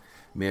female,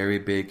 Mary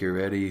Baker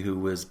Eddy, who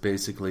was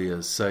basically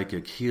a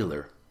psychic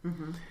healer.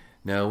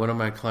 Now, one of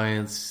my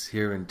clients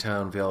here in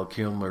town, Val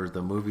Kilmer,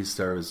 the movie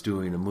star, is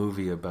doing a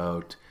movie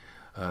about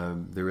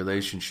the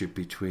relationship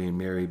between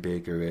Mary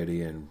Baker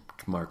Eddy and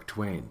Mark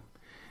Twain.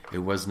 It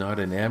was not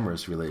an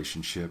amorous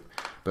relationship,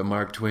 but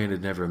Mark Twain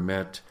had never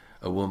met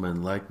a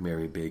woman like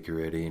Mary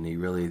Baker Eddy, and he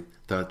really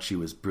thought she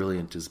was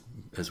brilliant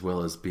as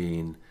well as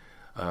being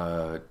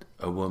a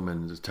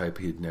woman, the type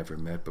he'd never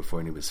met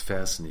before, and he was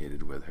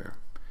fascinated with her.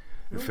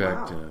 In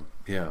fact,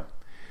 yeah.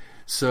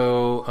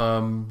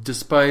 So,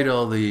 despite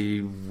all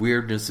the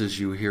weirdnesses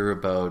you hear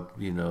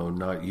about,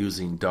 not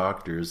using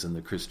doctors in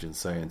the Christian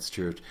Science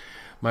Church,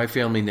 my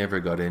family never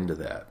got into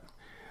that.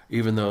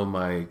 Even though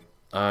my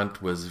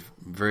aunt was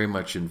very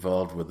much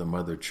involved with the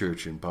Mother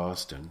Church in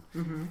Boston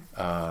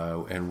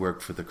and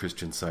worked for the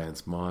Christian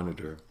Science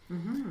Monitor.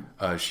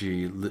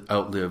 She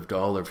outlived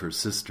all of her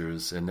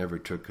sisters and never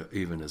took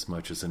even as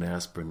much as an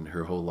aspirin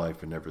her whole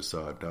life and never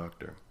saw a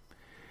doctor.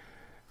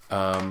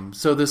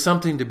 So there's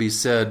something to be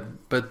said,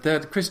 but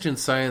that Christian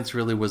Science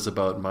really was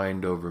about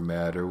mind over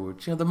matter,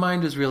 which, the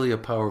mind is really a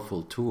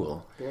powerful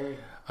tool.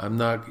 I'm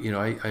not, you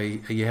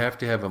have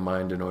to have a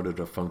mind in order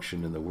to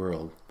function in the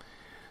world.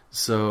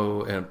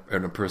 So,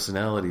 and a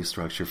personality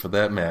structure for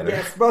that matter.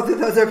 Yes, both of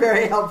those are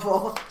very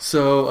helpful.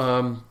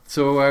 So,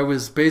 so I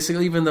was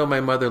basically, even though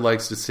my mother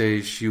likes to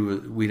say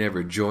we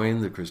never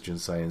joined the Christian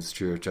Science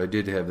Church, I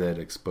did have that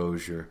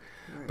exposure.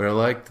 Right. But I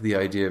liked the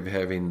idea of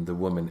having a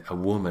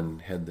woman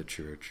head the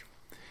church.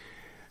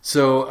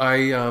 So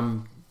I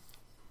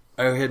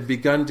had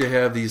begun to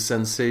have these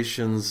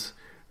sensations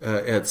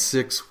at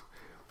 6,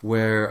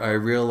 where I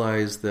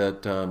realized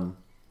that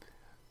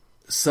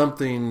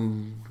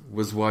something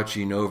was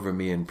watching over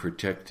me and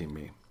protecting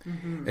me.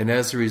 And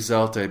as a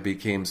result, I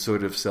became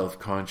sort of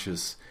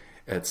self-conscious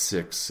at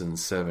 6 and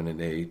 7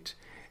 and 8.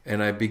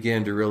 And I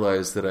began to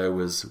realize that I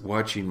was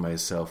watching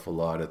myself a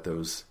lot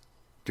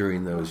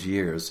during those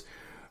years.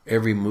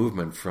 Every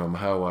movement, from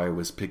how I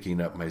was picking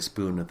up my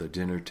spoon at the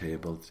dinner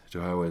table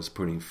to how I was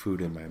putting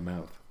food in my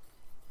mouth.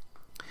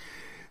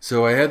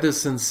 So I had this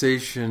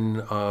sensation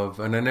of,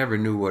 and I never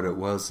knew what it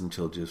was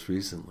until just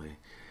recently,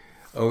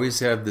 I always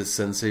had this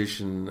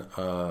sensation,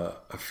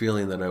 a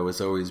feeling that I was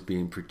always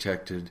being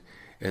protected,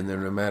 and that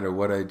no matter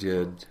what I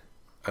did,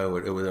 it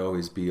would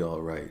always be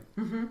all right.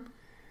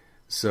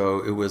 So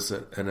it was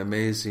an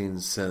amazing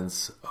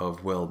sense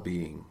of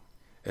well-being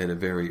at a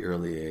very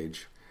early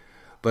age.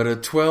 But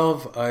at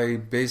 12, I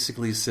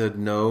basically said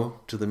no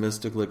to the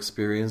mystical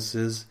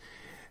experiences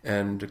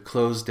and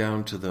closed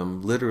down to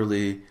them,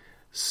 literally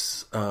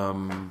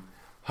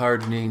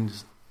tightening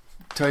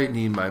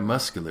my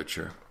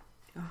musculature.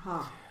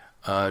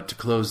 To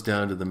close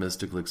down to the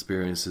mystical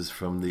experiences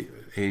from the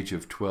age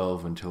of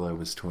 12 until I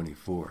was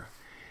 24.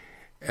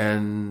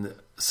 And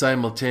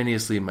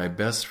simultaneously, my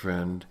best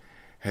friend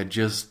had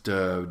just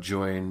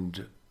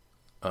joined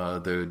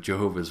the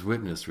Jehovah's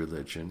Witness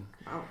religion,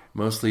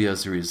 mostly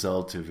as a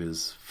result of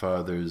his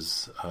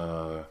father's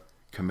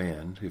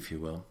command, if you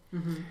will.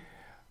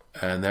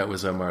 And that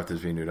was on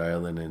Martha's Vineyard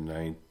Island in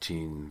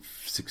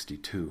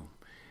 1962.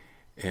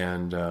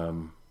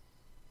 And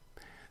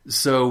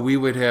so we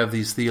would have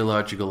these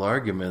theological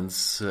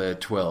arguments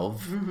at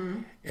 12,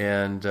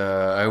 and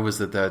I was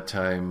at that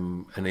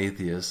time an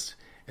atheist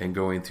and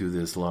going through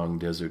this long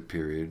desert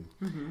period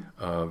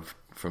of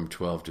from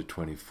 12 to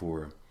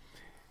 24.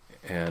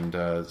 And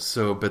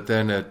but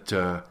then at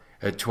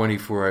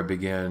 24, I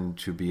began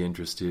to be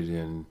interested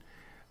in,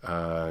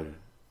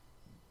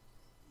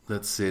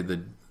 let's say,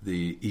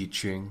 the I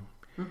Ching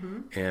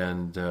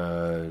and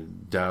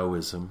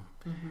Taoism,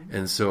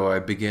 and so I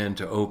began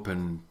to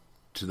open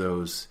to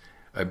those.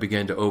 I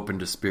began to open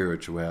to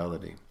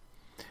spirituality,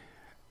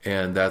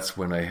 and that's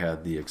when I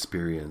had the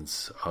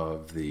experience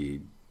of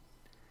the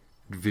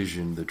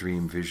vision, the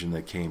dream vision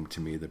that came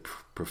to me, the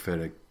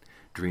prophetic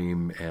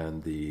dream,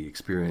 and the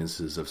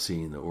experiences of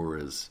seeing the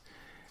auras.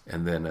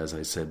 And then, as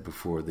I said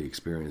before, the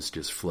experience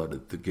just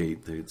flooded the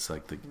gate. It's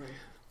like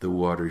the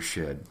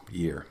watershed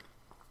year.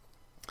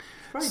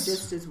 Probably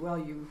just as well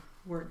you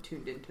weren't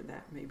tuned into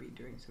that maybe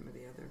during some of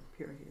the other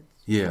periods.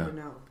 Yeah. I don't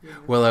know,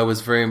 Well, I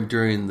was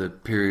during the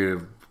period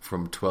of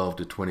from 12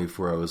 to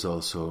 24, I was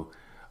also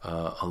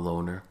a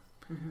loner.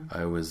 Mm-hmm.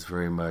 I was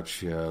very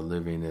much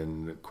living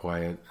in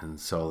quiet and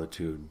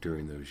solitude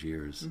during those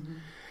years. Mm-hmm.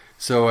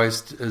 So I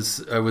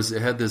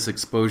had this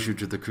exposure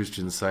to the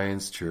Christian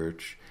Science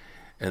Church,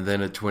 and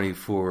then at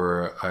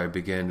 24, I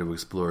began to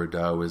explore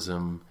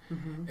Taoism,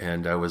 mm-hmm.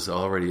 and I was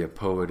already a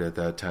poet at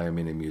that time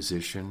and a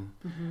musician,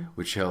 mm-hmm.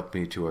 which helped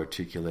me to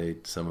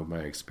articulate some of my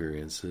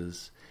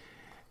experiences.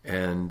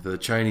 And the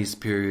Chinese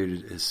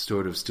period is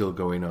sort of still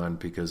going on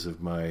because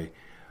of my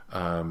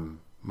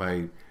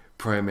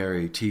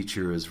primary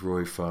teacher is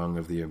Roy Fong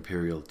of the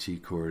Imperial Tea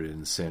Court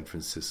in San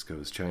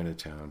Francisco's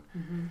Chinatown.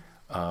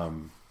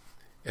 Mm-hmm.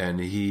 And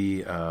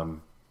he,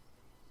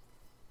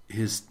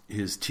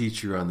 his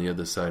teacher on the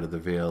other side of the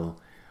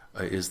veil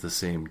is the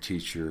same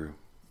teacher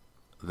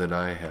that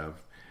I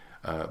have.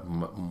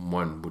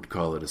 One would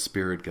call it a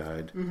spirit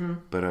guide, mm-hmm.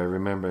 but I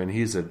remember, and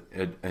he's an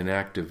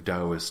active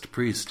Taoist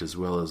priest as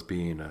well as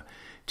being a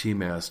tea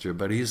master,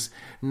 but he's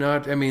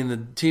not,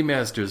 the tea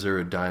masters are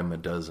a dime a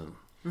dozen.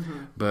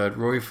 Mm-hmm. But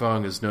Roy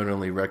Fong is not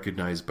only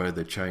recognized by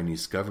the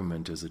Chinese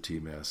government as a tea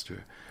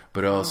master,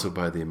 but also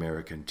by the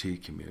American tea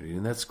community.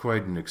 And that's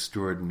quite an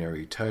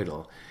extraordinary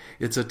title.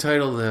 It's a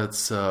title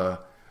that's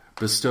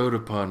bestowed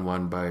upon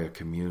one by a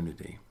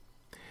community.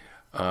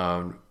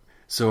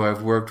 So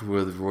I've worked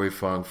with Roy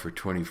Fong for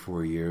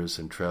 24 years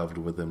and traveled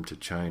with him to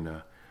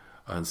China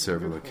on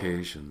several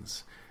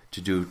occasions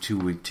to do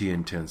 2-week tea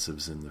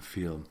intensives in the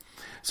field.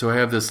 So I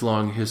have this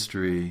long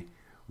history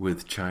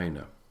with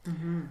China.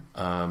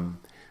 Mm-hmm.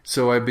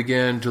 So I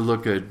began to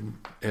look at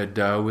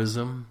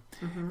Taoism,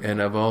 mm-hmm.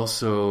 and I've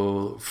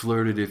also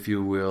flirted, if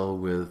you will,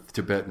 with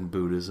Tibetan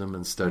Buddhism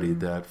and studied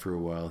mm-hmm. that for a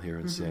while here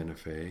in mm-hmm. Santa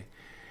Fe.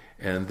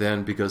 And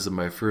then because of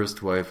my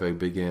first wife, I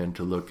began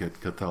to look at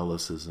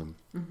Catholicism.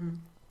 Mm-hmm.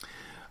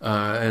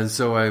 And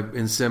so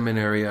in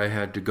seminary, I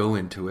had to go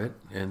into it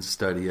and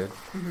study it.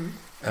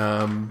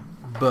 Mm-hmm.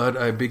 But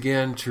I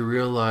began to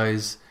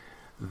realize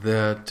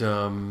that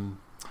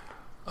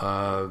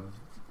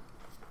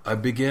I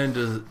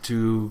began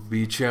to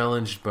be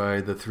challenged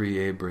by the 3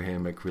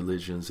 Abrahamic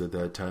religions at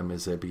that time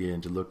as I began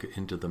to look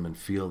into them and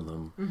feel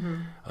them.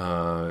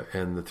 Mm-hmm.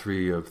 And the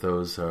 3 of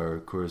those are,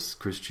 of course,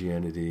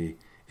 Christianity,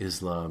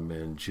 Islam,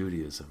 and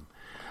Judaism.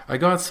 I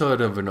got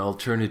sort of an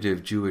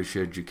alternative Jewish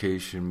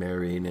education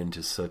marrying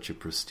into such a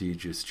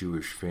prestigious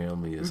Jewish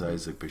family as mm-hmm.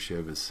 Isaac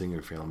Bashevis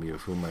Singer family,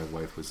 of whom my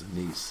wife was a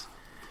niece.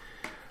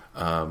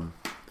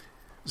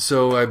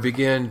 So I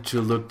began to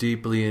look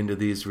deeply into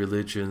these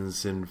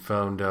religions and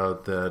found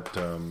out that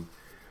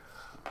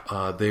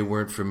they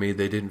weren't for me.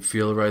 They didn't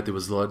feel right. There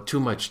was too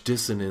much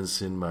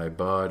dissonance in my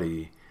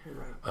body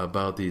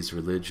about these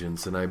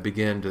religions, and I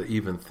began to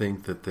even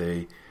think that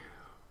they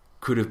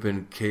could have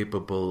been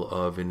capable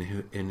of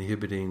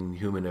inhibiting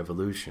human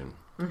evolution.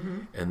 Mm-hmm.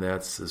 And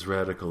that's as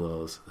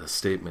radical a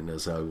statement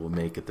as I will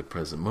make at the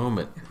present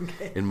moment.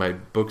 Okay. In my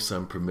books,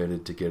 I'm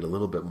permitted to get a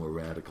little bit more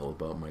radical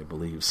about my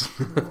beliefs.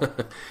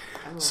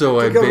 So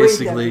I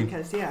basically...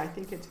 Because, I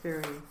think it's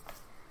very...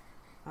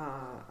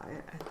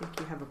 I think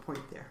you have a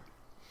point there.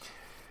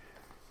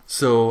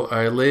 So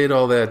I laid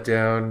all that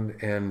down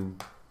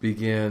and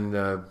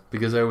began...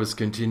 because I was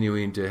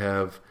continuing to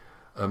have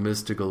a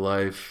mystical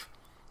life,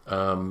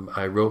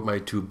 I wrote my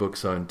 2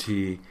 books on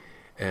tea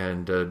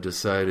and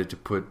decided to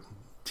put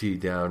tea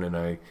down, and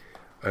I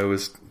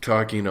was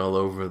talking all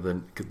over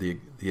the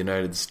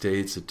United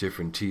States at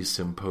different tea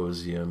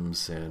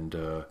symposiums and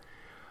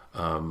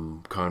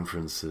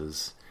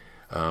conferences.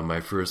 My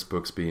first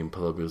books being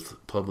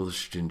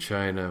published in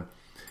China.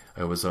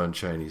 I was on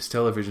Chinese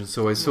television,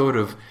 so I sort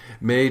of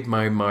made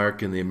my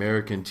mark in the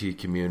American tea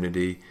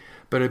community,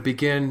 but it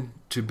began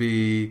to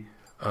be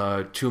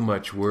too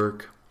much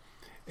work,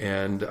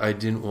 and I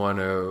didn't want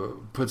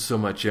to put so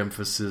much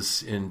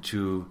emphasis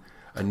into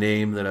a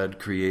name that I'd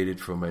created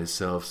for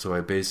myself, so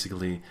I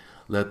basically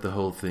let the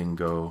whole thing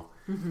go,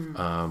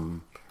 mm-hmm.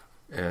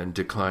 And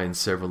declined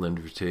several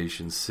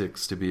invitations,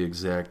 6 to be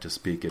exact, to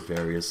speak at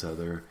various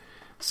other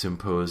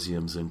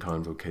symposiums and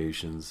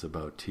convocations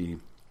about tea,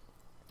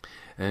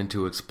 and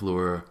to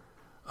explore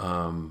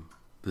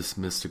this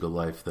mystical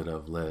life that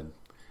I've led.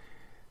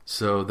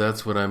 So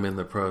that's what I'm in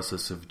the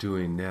process of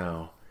doing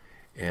now,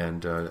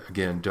 and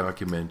again,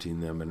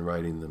 documenting them and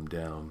writing them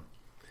down.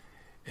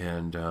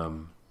 And...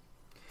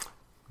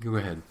 go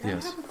ahead.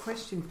 Yes. I have a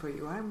question for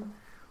you. I'm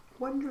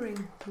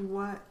wondering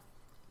what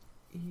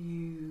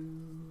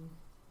you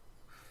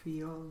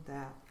feel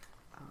that,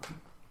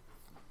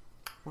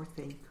 or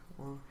think,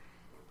 or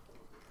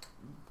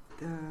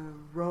the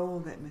role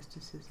that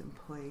mysticism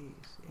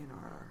plays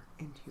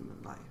in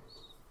human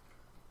lives.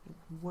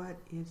 What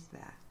is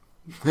that?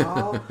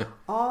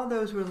 All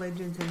those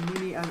religions and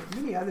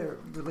many other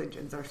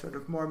religions are sort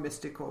of more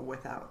mystical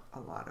without a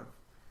lot of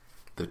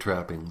the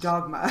trappings.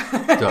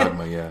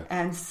 Dogma, yeah.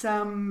 And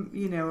some,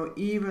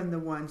 even the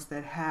ones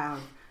that have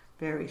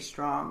very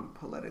strong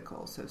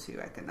political,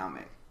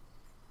 socioeconomic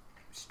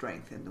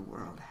strength in the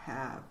world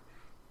have,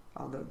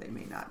 although they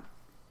may not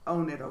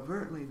own it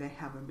overtly, they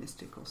have a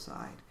mystical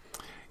side.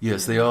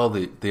 Yes, they all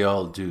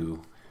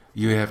do.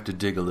 You have to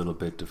dig a little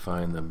bit to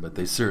find them, but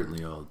they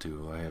certainly all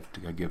do.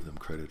 I give them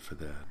credit for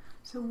that.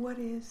 So what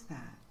is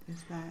that?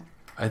 Is that...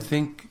 I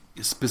think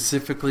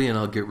specifically, and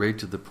I'll get right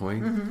to the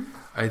point,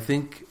 I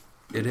think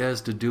it has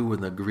to do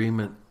with an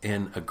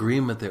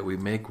agreement that we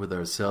make with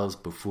ourselves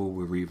before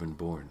we're even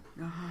born.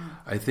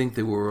 I think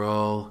that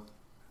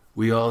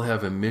we all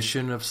have a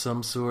mission of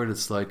some sort.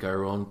 It's like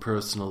our own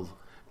personal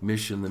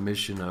mission, the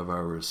mission of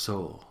our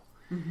soul.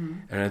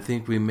 And I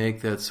think we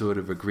make that sort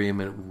of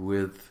agreement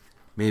with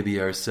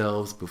maybe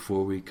ourselves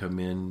before we come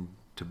in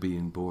to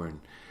being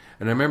born.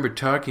 And I remember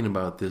talking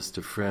about this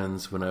to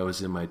friends when I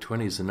was in my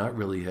 20s and not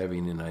really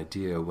having an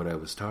idea what I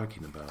was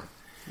talking about.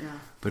 Yeah.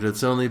 But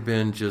it's only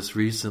been just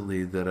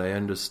recently that I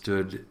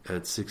understood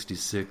at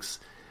 66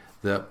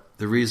 that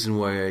the reason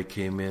why I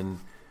came in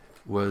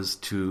was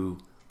to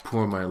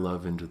pour my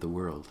love into the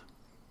world.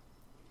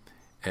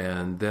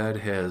 And that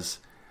has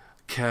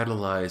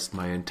catalyzed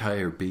my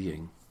entire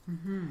being,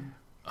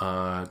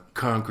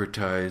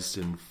 concretized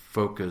and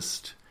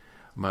focused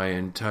my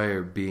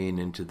entire being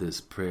into this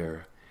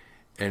prayer.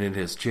 And it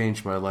has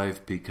changed my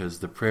life because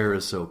the prayer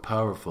is so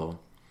powerful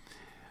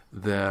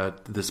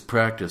that this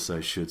practice,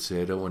 I should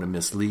say, I don't want to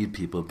mislead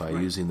people by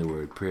using the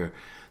word prayer.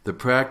 The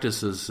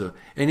practice is,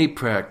 any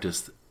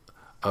practice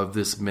of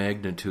this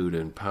magnitude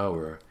and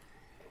power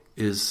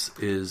is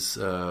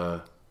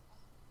it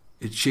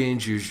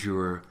changes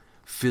your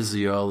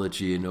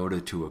physiology in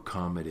order to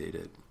accommodate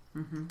it.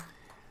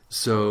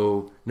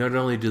 So not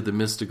only did the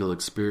mystical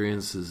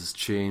experiences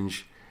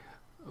change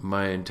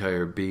my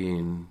entire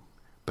being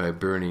by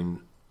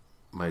burning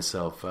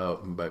myself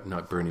out, by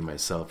not burning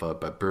myself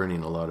out, but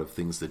burning a lot of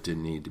things that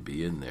didn't need to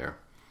be in there.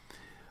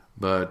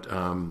 But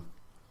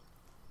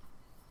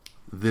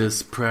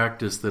this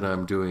practice that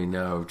I'm doing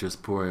now of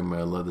just pouring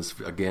my love, this,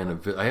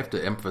 again, I have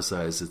to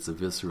emphasize it's a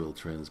visceral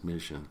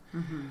transmission,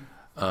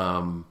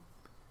 has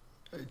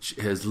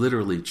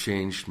literally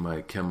changed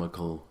my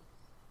chemical,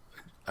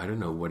 I don't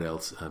know what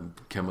else,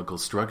 chemical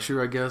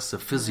structure, I guess. A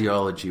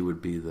physiology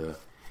would be the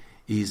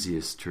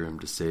easiest term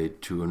to say,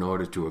 in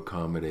order to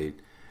accommodate,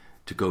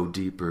 to go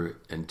deeper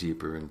and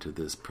deeper into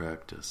this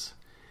practice.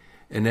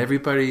 And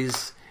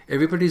everybody's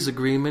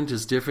agreement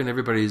is different,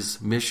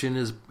 everybody's mission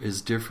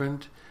is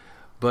different.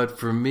 But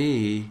for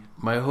me,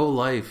 my whole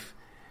life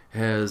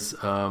has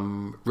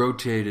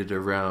rotated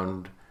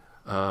around,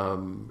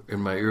 in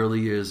my early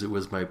years, it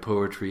was my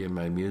poetry and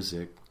my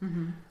music.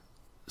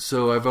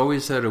 So I've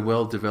always had a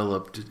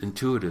well-developed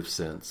intuitive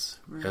sense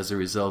as a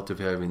result of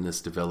having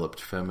this developed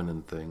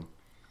feminine thing.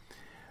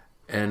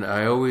 And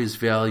I always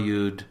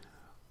valued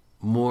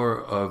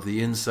more of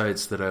the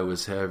insights that I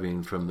was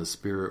having from the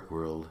spirit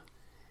world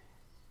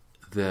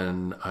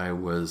than I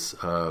was,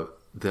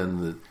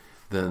 than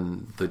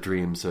the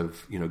dreams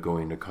of,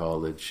 going to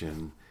college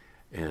and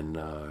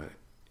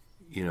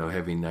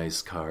having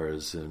nice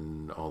cars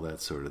and all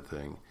that sort of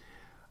thing.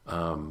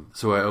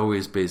 So I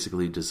always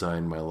basically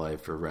designed my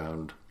life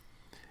around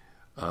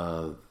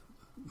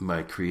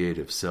my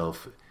creative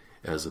self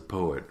as a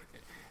poet.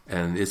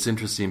 And it's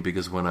interesting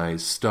because when I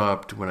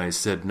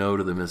said no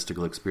to the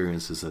mystical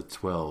experiences at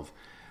 12,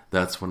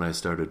 that's when I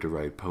started to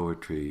write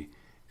poetry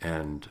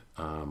and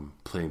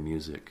play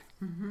music.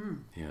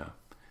 Yeah.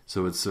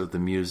 So the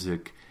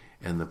music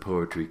and the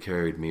poetry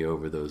carried me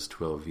over those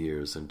 12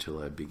 years until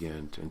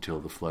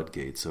the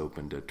floodgates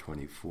opened at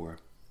 24.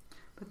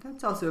 But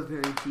that's also a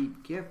very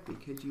deep gift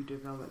because you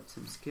developed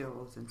some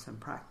skills and some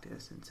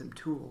practice and some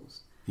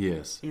tools.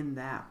 Yes. In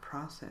that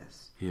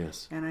process.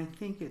 Yes. And I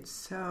think it's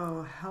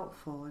so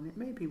helpful, and it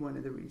may be one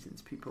of the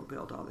reasons people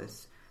build all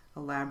this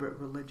elaborate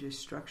religious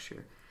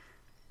structure.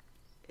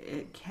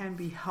 It can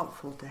be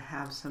helpful to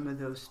have some of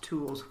those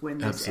tools when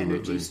this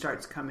energy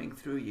starts coming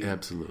through you.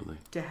 Absolutely.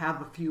 To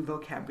have a few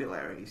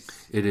vocabularies.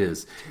 It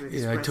is.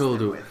 Yeah, I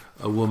told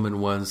a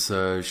woman once,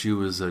 she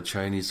was a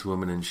Chinese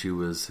woman and she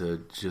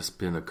had just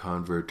been a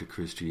convert to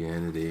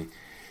Christianity.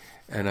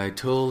 And I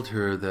told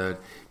her that,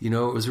 it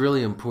was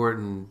really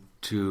important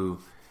to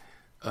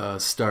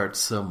start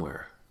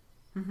somewhere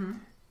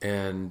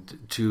and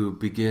to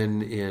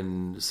begin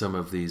in some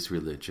of these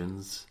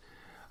religions.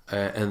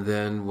 And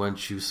then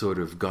once you sort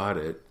of got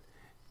it,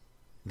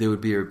 there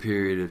would be a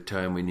period of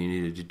time when you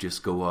needed to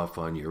just go off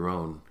on your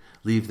own,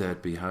 leave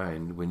that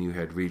behind when you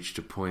had reached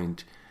a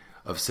point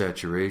of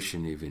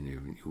saturation, even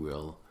if you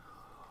will,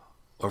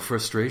 or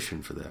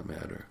frustration for that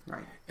matter.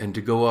 Right. And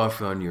to go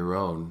off on your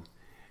own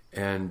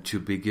and to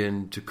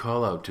begin to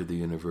call out to the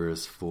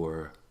universe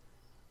for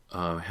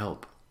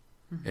help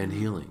and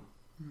healing.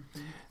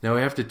 Now,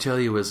 I have to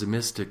tell you, as a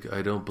mystic,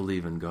 I don't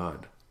believe in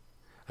God.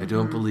 I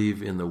don't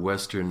believe in the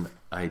Western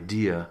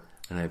idea,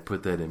 and I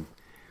put that in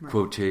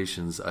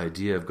quotations,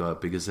 idea of God,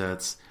 because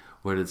that's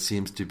what it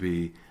seems to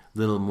be,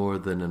 little more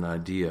than an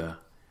idea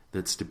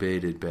that's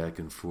debated back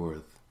and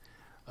forth.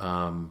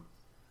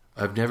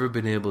 I've never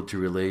been able to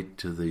relate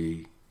to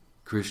the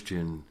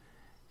Christian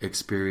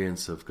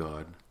experience of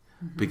God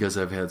because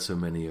I've had so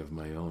many of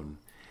my own.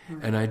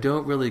 And I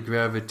don't really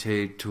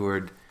gravitate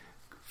toward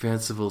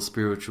fanciful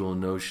spiritual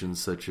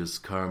notions such as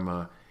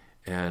karma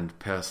and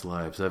past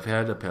lives. I've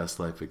had a past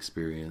life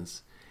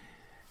experience,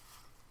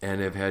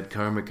 and I've had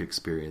karmic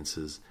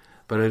experiences,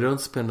 but I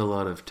don't spend a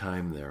lot of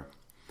time there.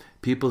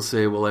 People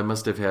say, well, I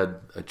must have had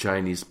a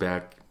Chinese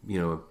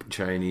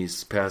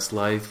Chinese past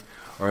life,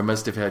 or I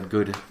must have had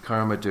good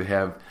karma to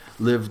have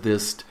lived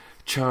this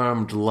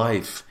charmed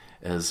life,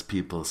 as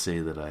people say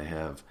that I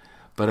have.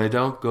 But I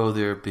don't go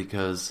there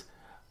because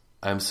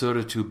I'm sort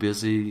of too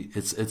busy.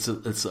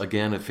 It's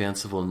again a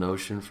fanciful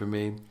notion for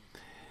me,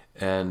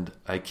 and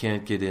I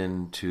can't get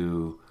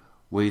into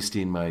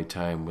wasting my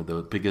time with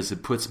those because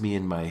it puts me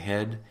in my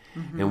head,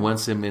 and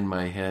once I'm in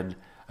my head,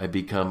 I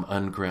become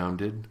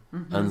ungrounded,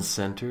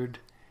 uncentered,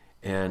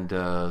 and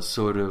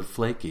sort of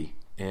flaky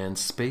and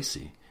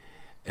spacey.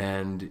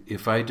 And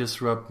if I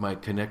disrupt my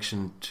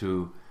connection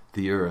to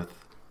the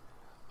earth,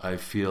 I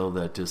feel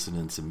that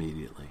dissonance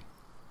immediately.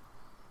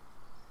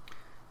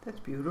 That's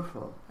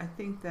beautiful. I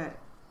think that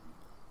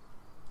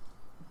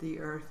the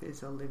earth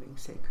is a living,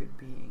 sacred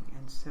being,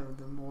 and so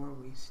the more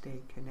we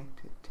stay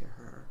connected to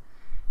her,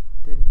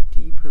 the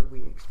deeper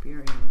we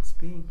experience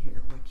being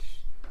here,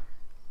 which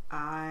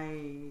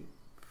I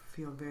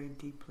feel very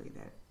deeply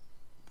that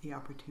the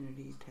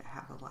opportunity to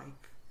have a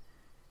life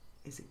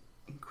is an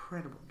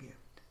incredible gift.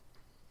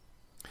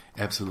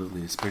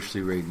 Absolutely,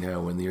 especially right now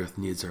when the earth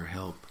needs our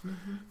help.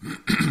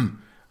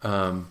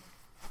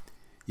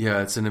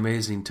 Yeah, it's an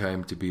amazing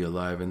time to be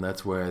alive, and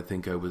that's why I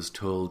think I was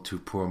told to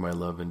pour my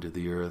love into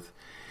the earth.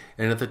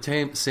 And at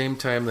the same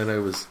time that I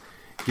was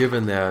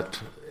given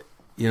that,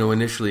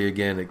 initially,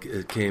 again,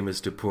 it came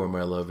as to pour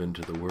my love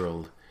into the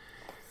world.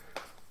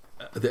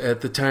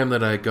 At the time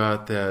that I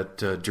got that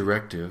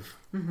directive,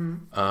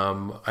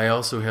 I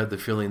also had the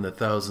feeling that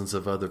thousands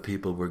of other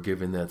people were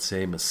given that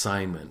same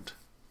assignment.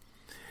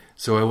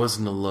 So I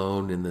wasn't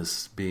alone in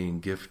this being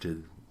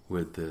gifted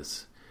with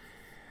this.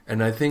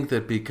 And I think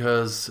that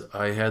because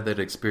I had that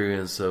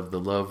experience of the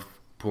love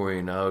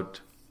pouring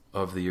out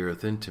of the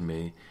earth into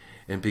me,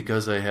 and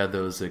because I had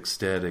those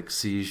ecstatic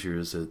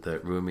seizures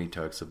that Rumi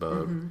talks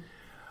about,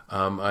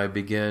 I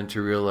began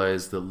to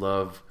realize that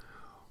love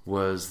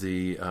was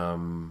the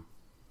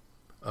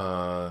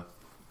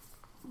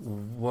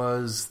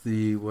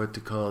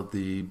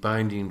the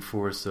binding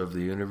force of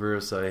the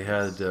universe. I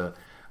had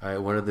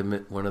one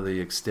of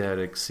the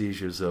ecstatic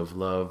seizures of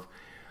love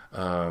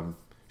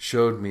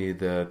showed me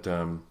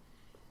that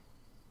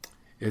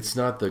it's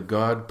not the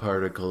God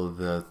particle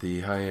that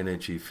the high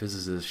energy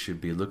physicists should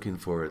be looking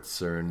for at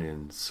CERN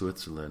in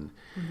Switzerland.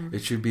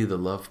 It should be the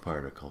love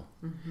particle,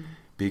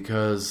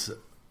 because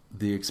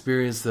the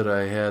experience that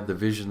I had, the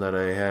vision that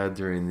I had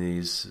during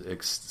these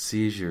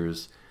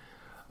seizures,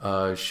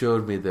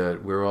 showed me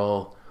that we're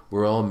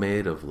all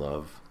made of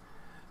love.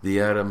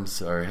 The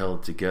atoms are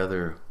held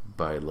together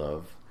by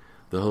love.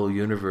 The whole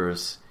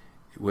universe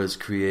was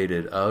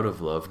created out of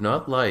love,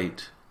 not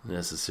light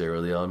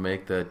necessarily. I'll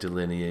make that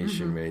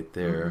delineation right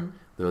there,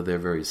 though they're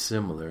very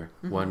similar.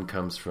 One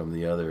comes from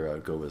the other,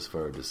 I'd go as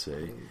far to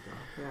say.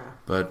 Yeah.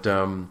 But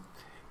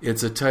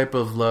it's a type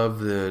of love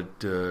that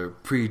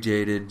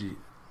predated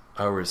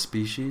our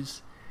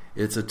species.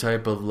 It's a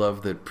type of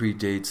love that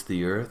predates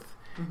the earth.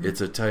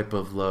 It's a type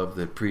of love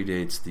that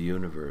predates the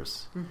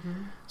universe.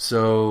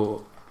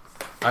 So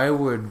I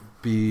would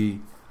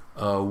be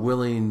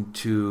willing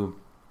to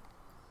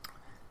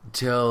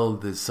tell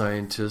the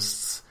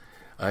scientists.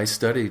 I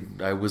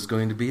was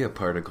going to be a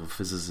particle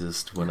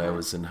physicist when I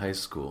was in high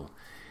school.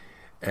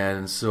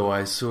 And so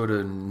I sort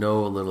of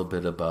know a little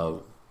bit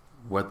about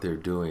what they're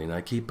doing. I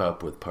keep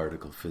up with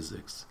particle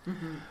physics.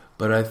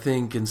 But I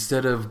think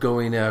instead of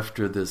going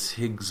after this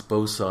Higgs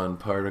boson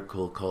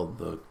particle called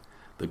the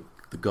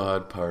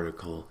God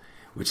particle,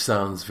 which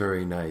sounds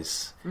very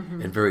nice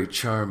and very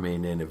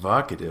charming and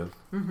evocative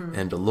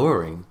and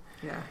alluring,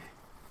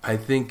 I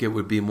think it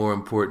would be more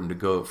important to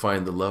go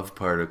find the love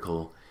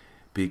particle,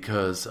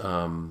 because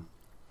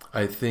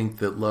I think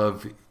that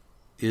love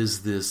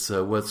is this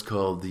what's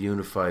called the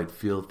unified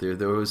field theory.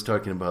 They're always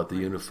talking about the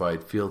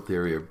unified field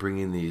theory of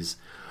bringing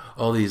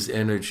all these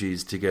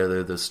energies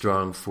together, the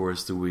strong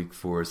force, the weak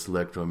force,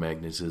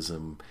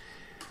 electromagnetism,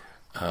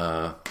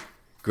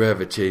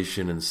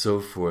 gravitation, and so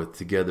forth,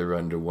 together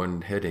under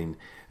one heading.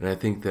 And I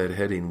think that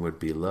heading would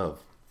be love.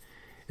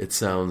 It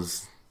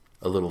sounds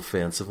a little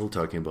fanciful,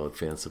 talking about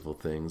fanciful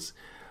things,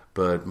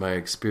 but my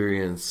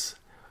experience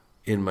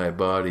in my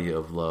body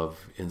of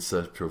love in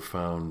such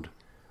profound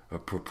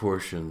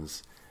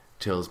proportions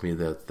tells me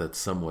that that's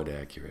somewhat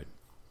accurate.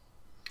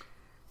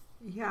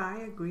 Yeah, I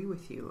agree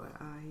with you.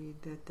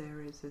 That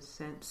there is a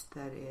sense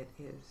that it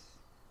is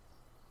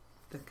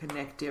the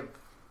connective,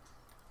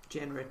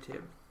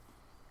 generative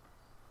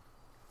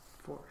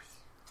force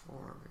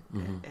or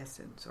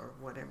essence or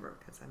whatever,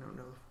 because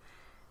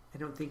I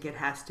don't think it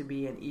has to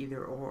be an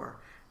either or.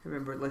 I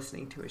remember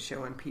listening to a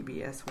show on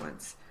PBS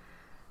once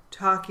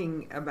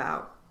talking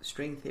about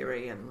string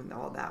theory and when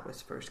all that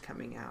was first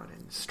coming out.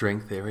 And string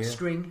theory?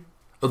 String.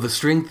 Oh, the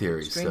string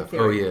theory stuff.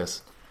 Theory. Oh,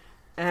 yes.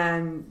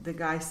 And the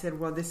guy said,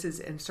 well, this is,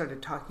 and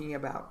started talking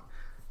about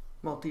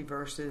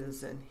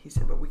multiverses, and he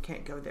said, but we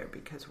can't go there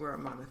because we're a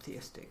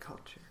monotheistic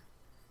culture.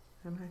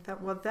 And I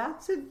thought, well,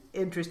 that's an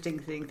interesting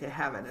thing to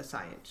have in a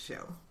science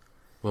show.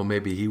 Well,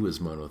 maybe he was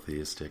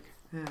monotheistic.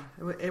 Yeah,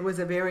 it was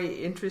a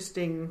very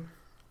interesting,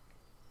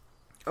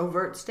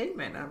 overt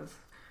statement.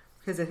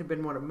 Because it had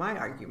been one of my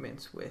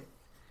arguments with,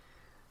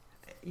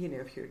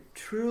 if you're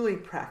truly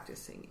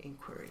practicing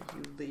inquiry,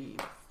 you leave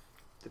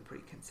the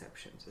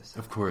preconceptions aside.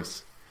 Of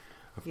course.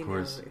 Of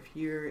course. If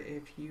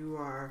you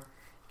are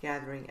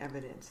gathering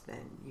evidence,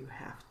 then you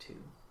have to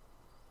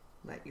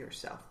let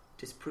yourself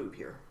disprove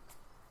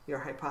your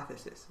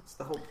hypothesis. It's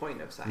the whole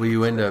point of science. Well,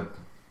 you end up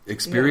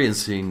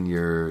experiencing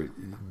your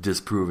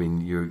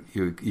disproving.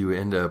 You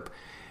end up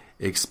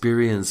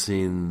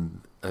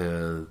experiencing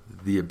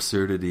the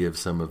absurdity of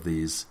some of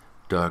these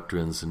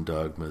doctrines and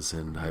dogmas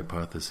and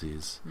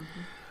hypotheses.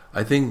 Mm-hmm.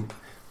 I think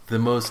the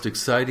most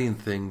exciting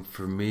thing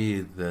for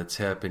me that's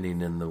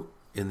happening in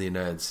the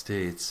United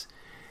States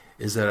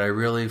is that I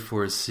really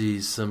foresee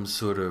some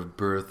sort of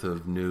birth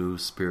of new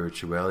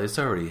spirituality. It's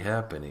already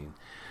happening,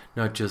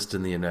 not just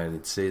in the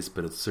United States,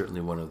 but it's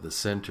certainly one of the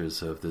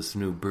centers of this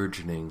new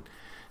burgeoning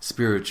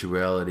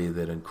spirituality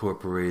that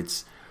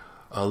incorporates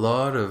a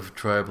lot of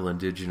tribal,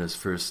 indigenous,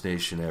 First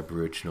Nation,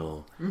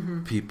 Aboriginal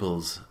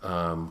people's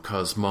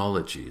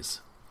cosmologies.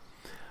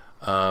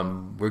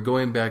 We're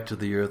going back to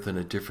the earth in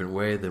a different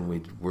way than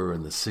we were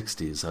in the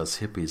 60s, us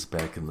hippies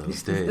back in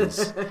those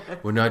days.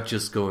 We're not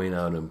just going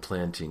out and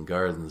planting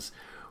gardens.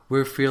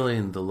 We're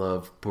feeling the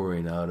love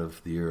pouring out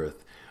of the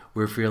earth.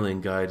 We're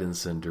feeling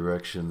guidance and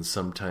direction,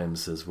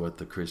 sometimes as what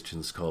the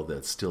Christians call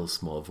that still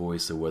small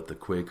voice, or what the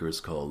Quakers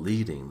call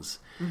leadings.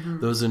 Mm-hmm.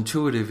 Those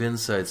intuitive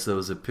insights,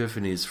 those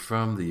epiphanies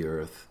from the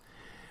earth,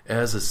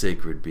 as a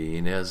sacred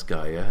being, as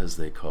Gaia, as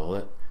they call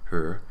it,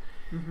 her,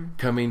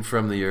 coming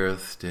from the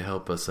earth to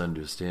help us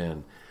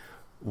understand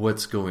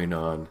what's going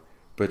on.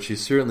 But she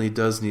certainly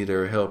does need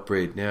our help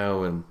right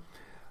now. And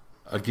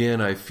again,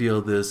 I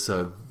feel this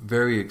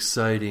very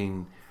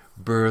exciting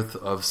birth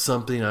of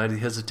something, I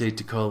hesitate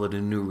to call it a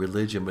new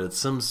religion, but it's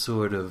some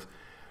sort of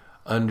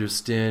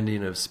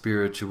understanding of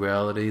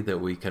spirituality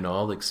that we can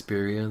all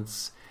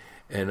experience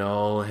and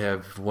all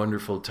have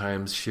wonderful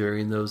times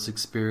sharing those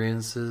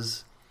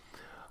experiences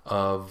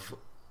of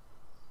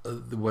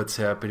what's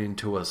happening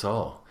to us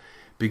all.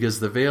 Because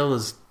the veil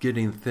is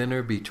getting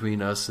thinner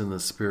between us and the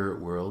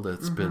spirit world.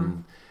 It's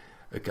been,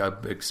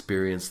 I've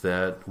experienced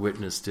that,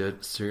 witnessed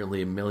it.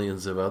 Certainly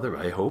millions of other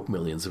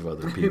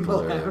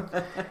people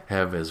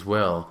have as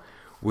well.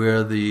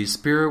 Where the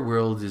spirit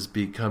world is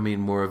becoming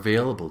more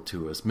available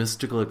to us.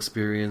 Mystical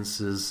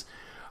experiences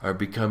are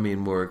becoming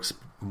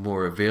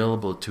more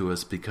available to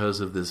us because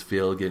of this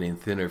veil getting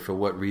thinner. For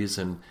what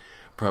reason?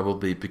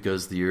 Probably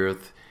because the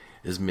earth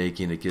is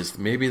making it.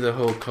 Maybe the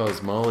whole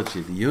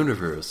cosmology, the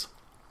universe.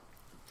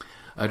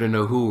 I don't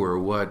know who or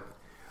what,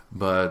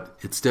 but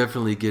it's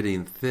definitely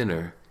getting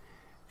thinner,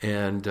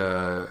 and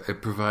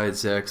it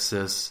provides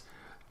access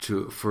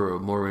for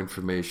more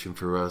information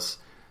for us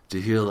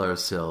to heal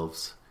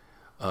ourselves,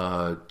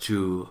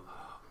 to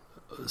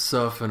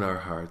soften our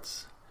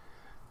hearts,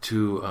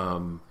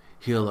 to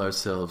heal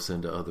ourselves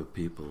and to other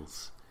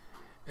people's.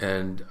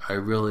 And I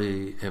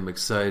really am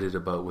excited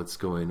about what's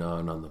going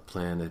on the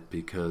planet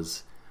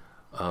because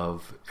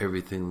of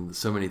everything.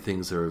 So many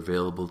things are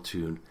available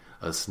to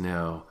us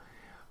now.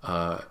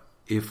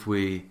 If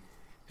we,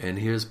 and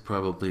here's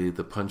probably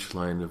the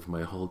punchline of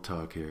my whole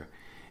talk here,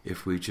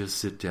 if we just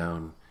sit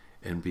down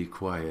and be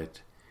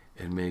quiet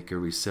and make a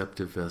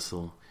receptive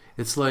vessel.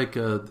 It's like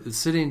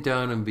sitting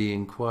down and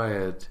being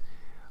quiet,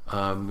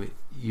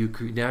 you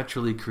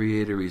naturally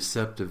create a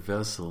receptive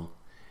vessel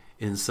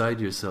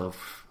inside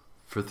yourself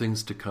for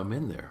things to come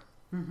in there.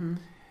 Mm-hmm.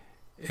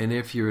 And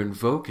if you're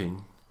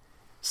invoking,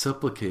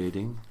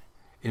 supplicating,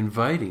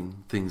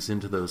 inviting things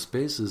into those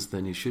spaces,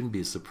 then you shouldn't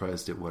be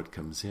surprised at what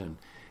comes in.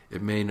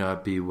 It may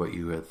not be what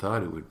you had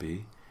thought it would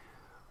be,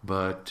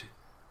 but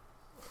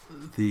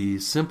the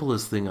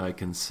simplest thing I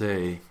can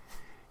say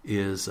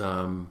is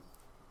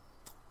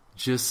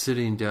just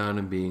sitting down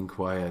and being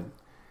quiet,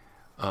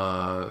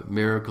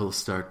 miracles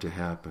start to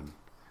happen.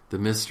 The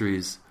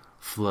mysteries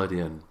flood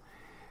in.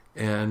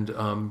 And,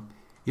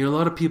 a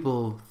lot of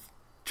people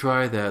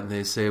try that and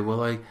they say,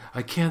 well,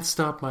 I can't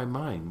stop my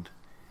mind.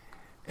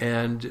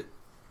 And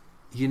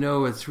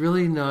it's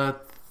really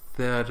not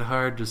that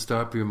hard to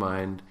stop your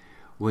mind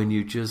when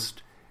you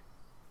just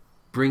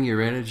bring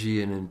your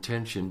energy and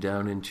intention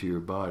down into your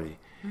body.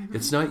 Mm-hmm.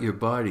 It's not your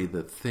body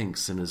that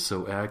thinks and is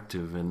so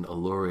active and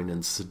alluring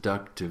and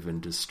seductive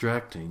and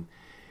distracting.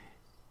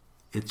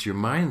 It's your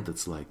mind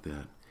that's like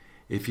that.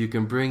 If you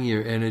can bring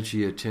your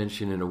energy,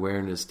 attention, and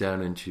awareness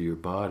down into your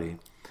body,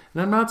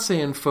 and I'm not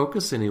saying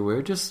focus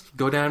anywhere, just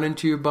go down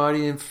into your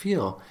body and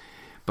feel.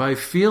 By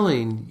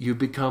feeling, you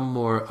become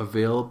more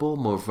available,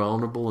 more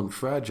vulnerable and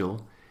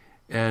fragile.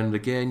 And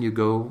again, you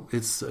go,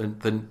 it's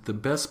the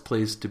best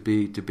place to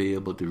be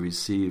able to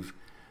receive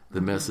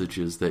the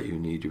messages that you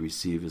need to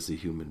receive as a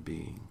human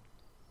being.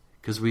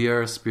 Because we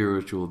are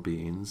spiritual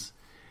beings,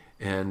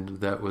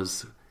 and that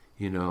was,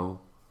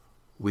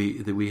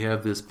 we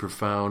have this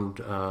profound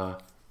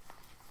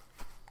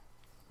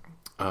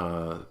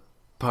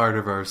part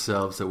of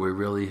ourselves that we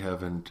really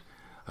haven't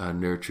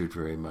nurtured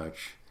very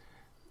much.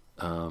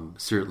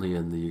 Certainly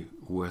in the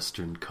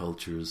Western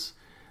cultures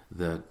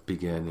that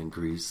began in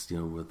Greece,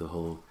 with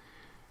all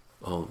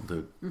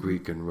the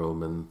Greek and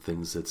Roman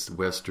things. That's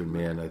Western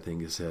man, I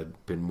think, has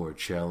been more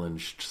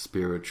challenged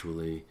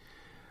spiritually,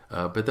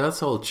 but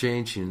that's all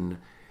changing,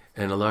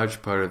 and a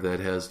large part of that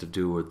has to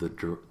do with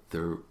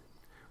the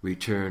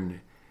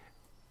return,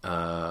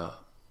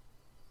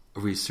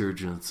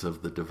 resurgence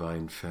of the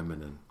divine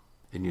feminine,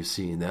 and you're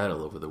seeing that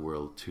all over the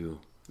world too.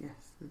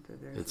 Yes,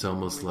 it's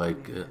almost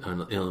like in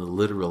a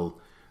literal,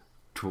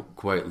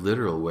 quite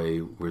literal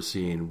way, we're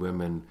seeing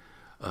women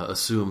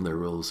assume their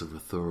roles of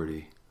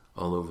authority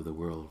all over the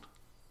world.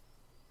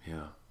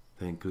 Yeah,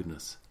 thank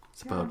goodness.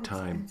 It's about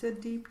time. It's a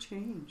deep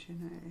change,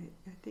 and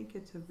I think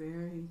it's a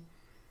very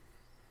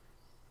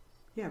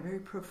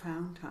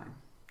profound time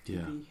to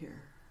be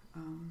here.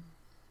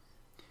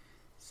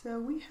 So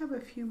we have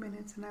a few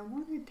minutes, and I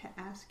wanted to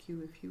ask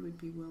you if you would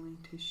be willing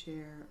to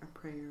share a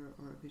prayer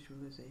or a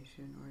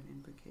visualization or an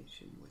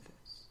invocation with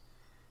us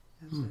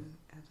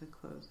as a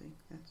closing.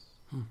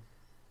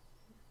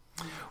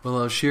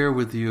 Well, I'll share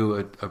with you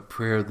a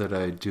prayer that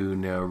I do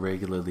now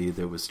regularly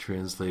that was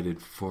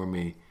translated for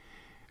me.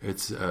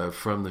 It's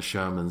from the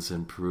shamans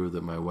in Peru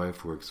that my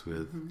wife works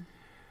with.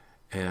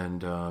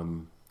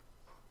 And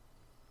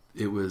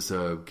it was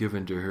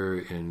given to her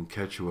in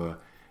Quechua,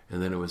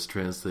 and then it was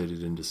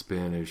translated into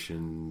Spanish,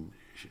 and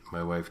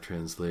my wife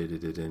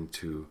translated it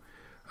into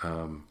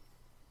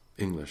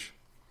English.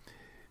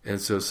 And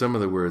so some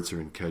of the words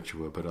are in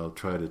Quechua, but I'll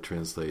try to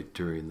translate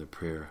during the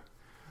prayer.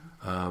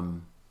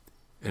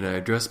 And I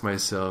address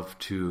myself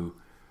to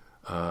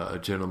a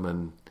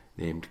gentleman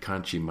named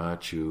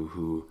Kanchimachu,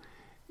 who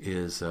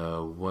is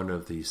one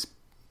of the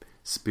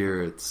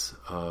spirits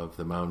of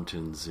the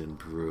mountains in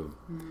Peru.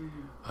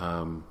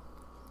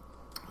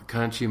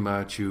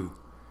 Kanchimachu,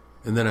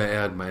 and then I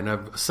add mine.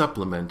 I've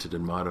supplemented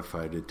and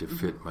modified it to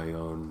fit my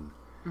own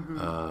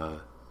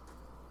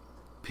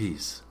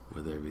piece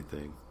with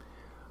everything.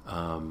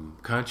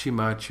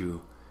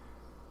 Kanchimachu,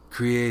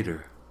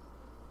 Creator,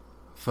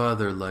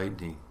 Father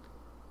Lightning,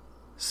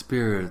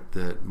 Spirit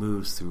that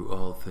moves through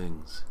all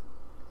things,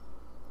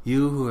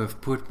 you who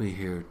have put me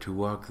here to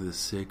walk this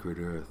sacred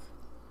earth,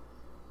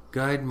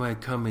 guide my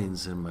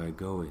comings and my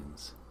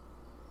goings.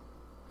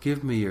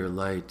 Give me your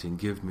light and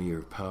give me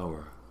your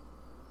power.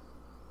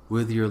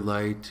 With your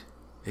light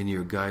and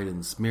your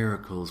guidance,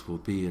 miracles will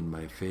be in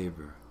my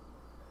favor.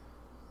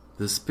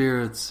 The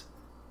spirits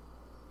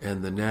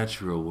and the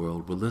natural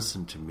world will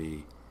listen to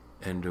me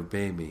and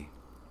obey me.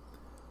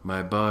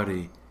 My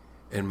body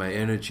and my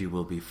energy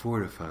will be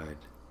fortified,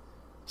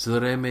 so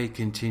that I may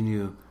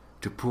continue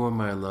to pour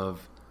my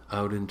love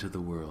out into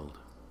the world.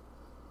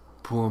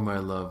 Pour my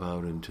love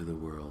out into the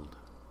world.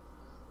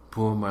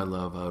 Pour my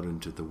love out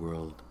into the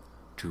world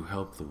to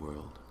help the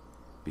world,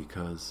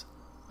 because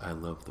I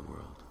love the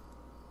world.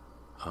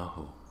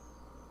 Aho.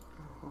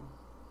 Aho.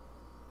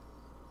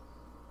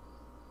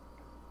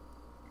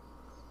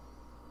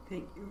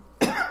 Thank you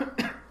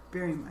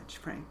very much,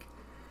 Frank.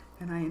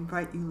 And I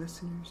invite you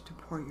listeners to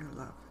pour your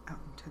love out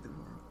into the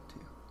world too.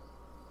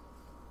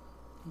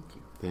 Thank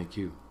you. Thank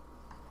you.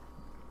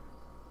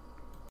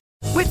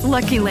 With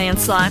Lucky Land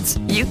Slots,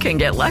 you can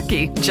get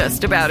lucky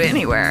just about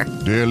anywhere.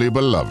 Dearly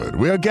beloved,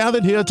 we are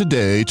gathered here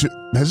today to...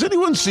 Has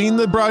anyone seen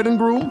the bride and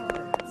groom?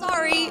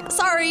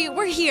 Sorry,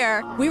 we're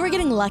here. We were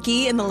getting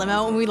lucky in the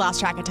limo and we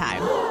lost track of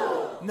time.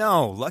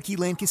 No, Lucky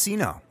Land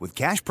Casino, with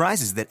cash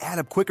prizes that add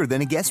up quicker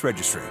than a guest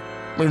registry.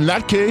 In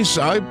that case,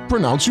 I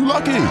pronounce you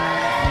lucky.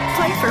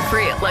 Play for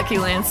free at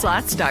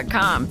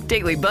LuckyLandSlots.com.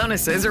 Daily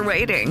bonuses are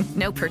waiting.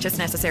 No purchase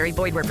necessary.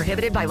 Void where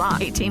prohibited by law.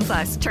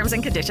 18+. Terms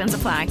and conditions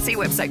apply. See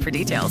website for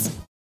details.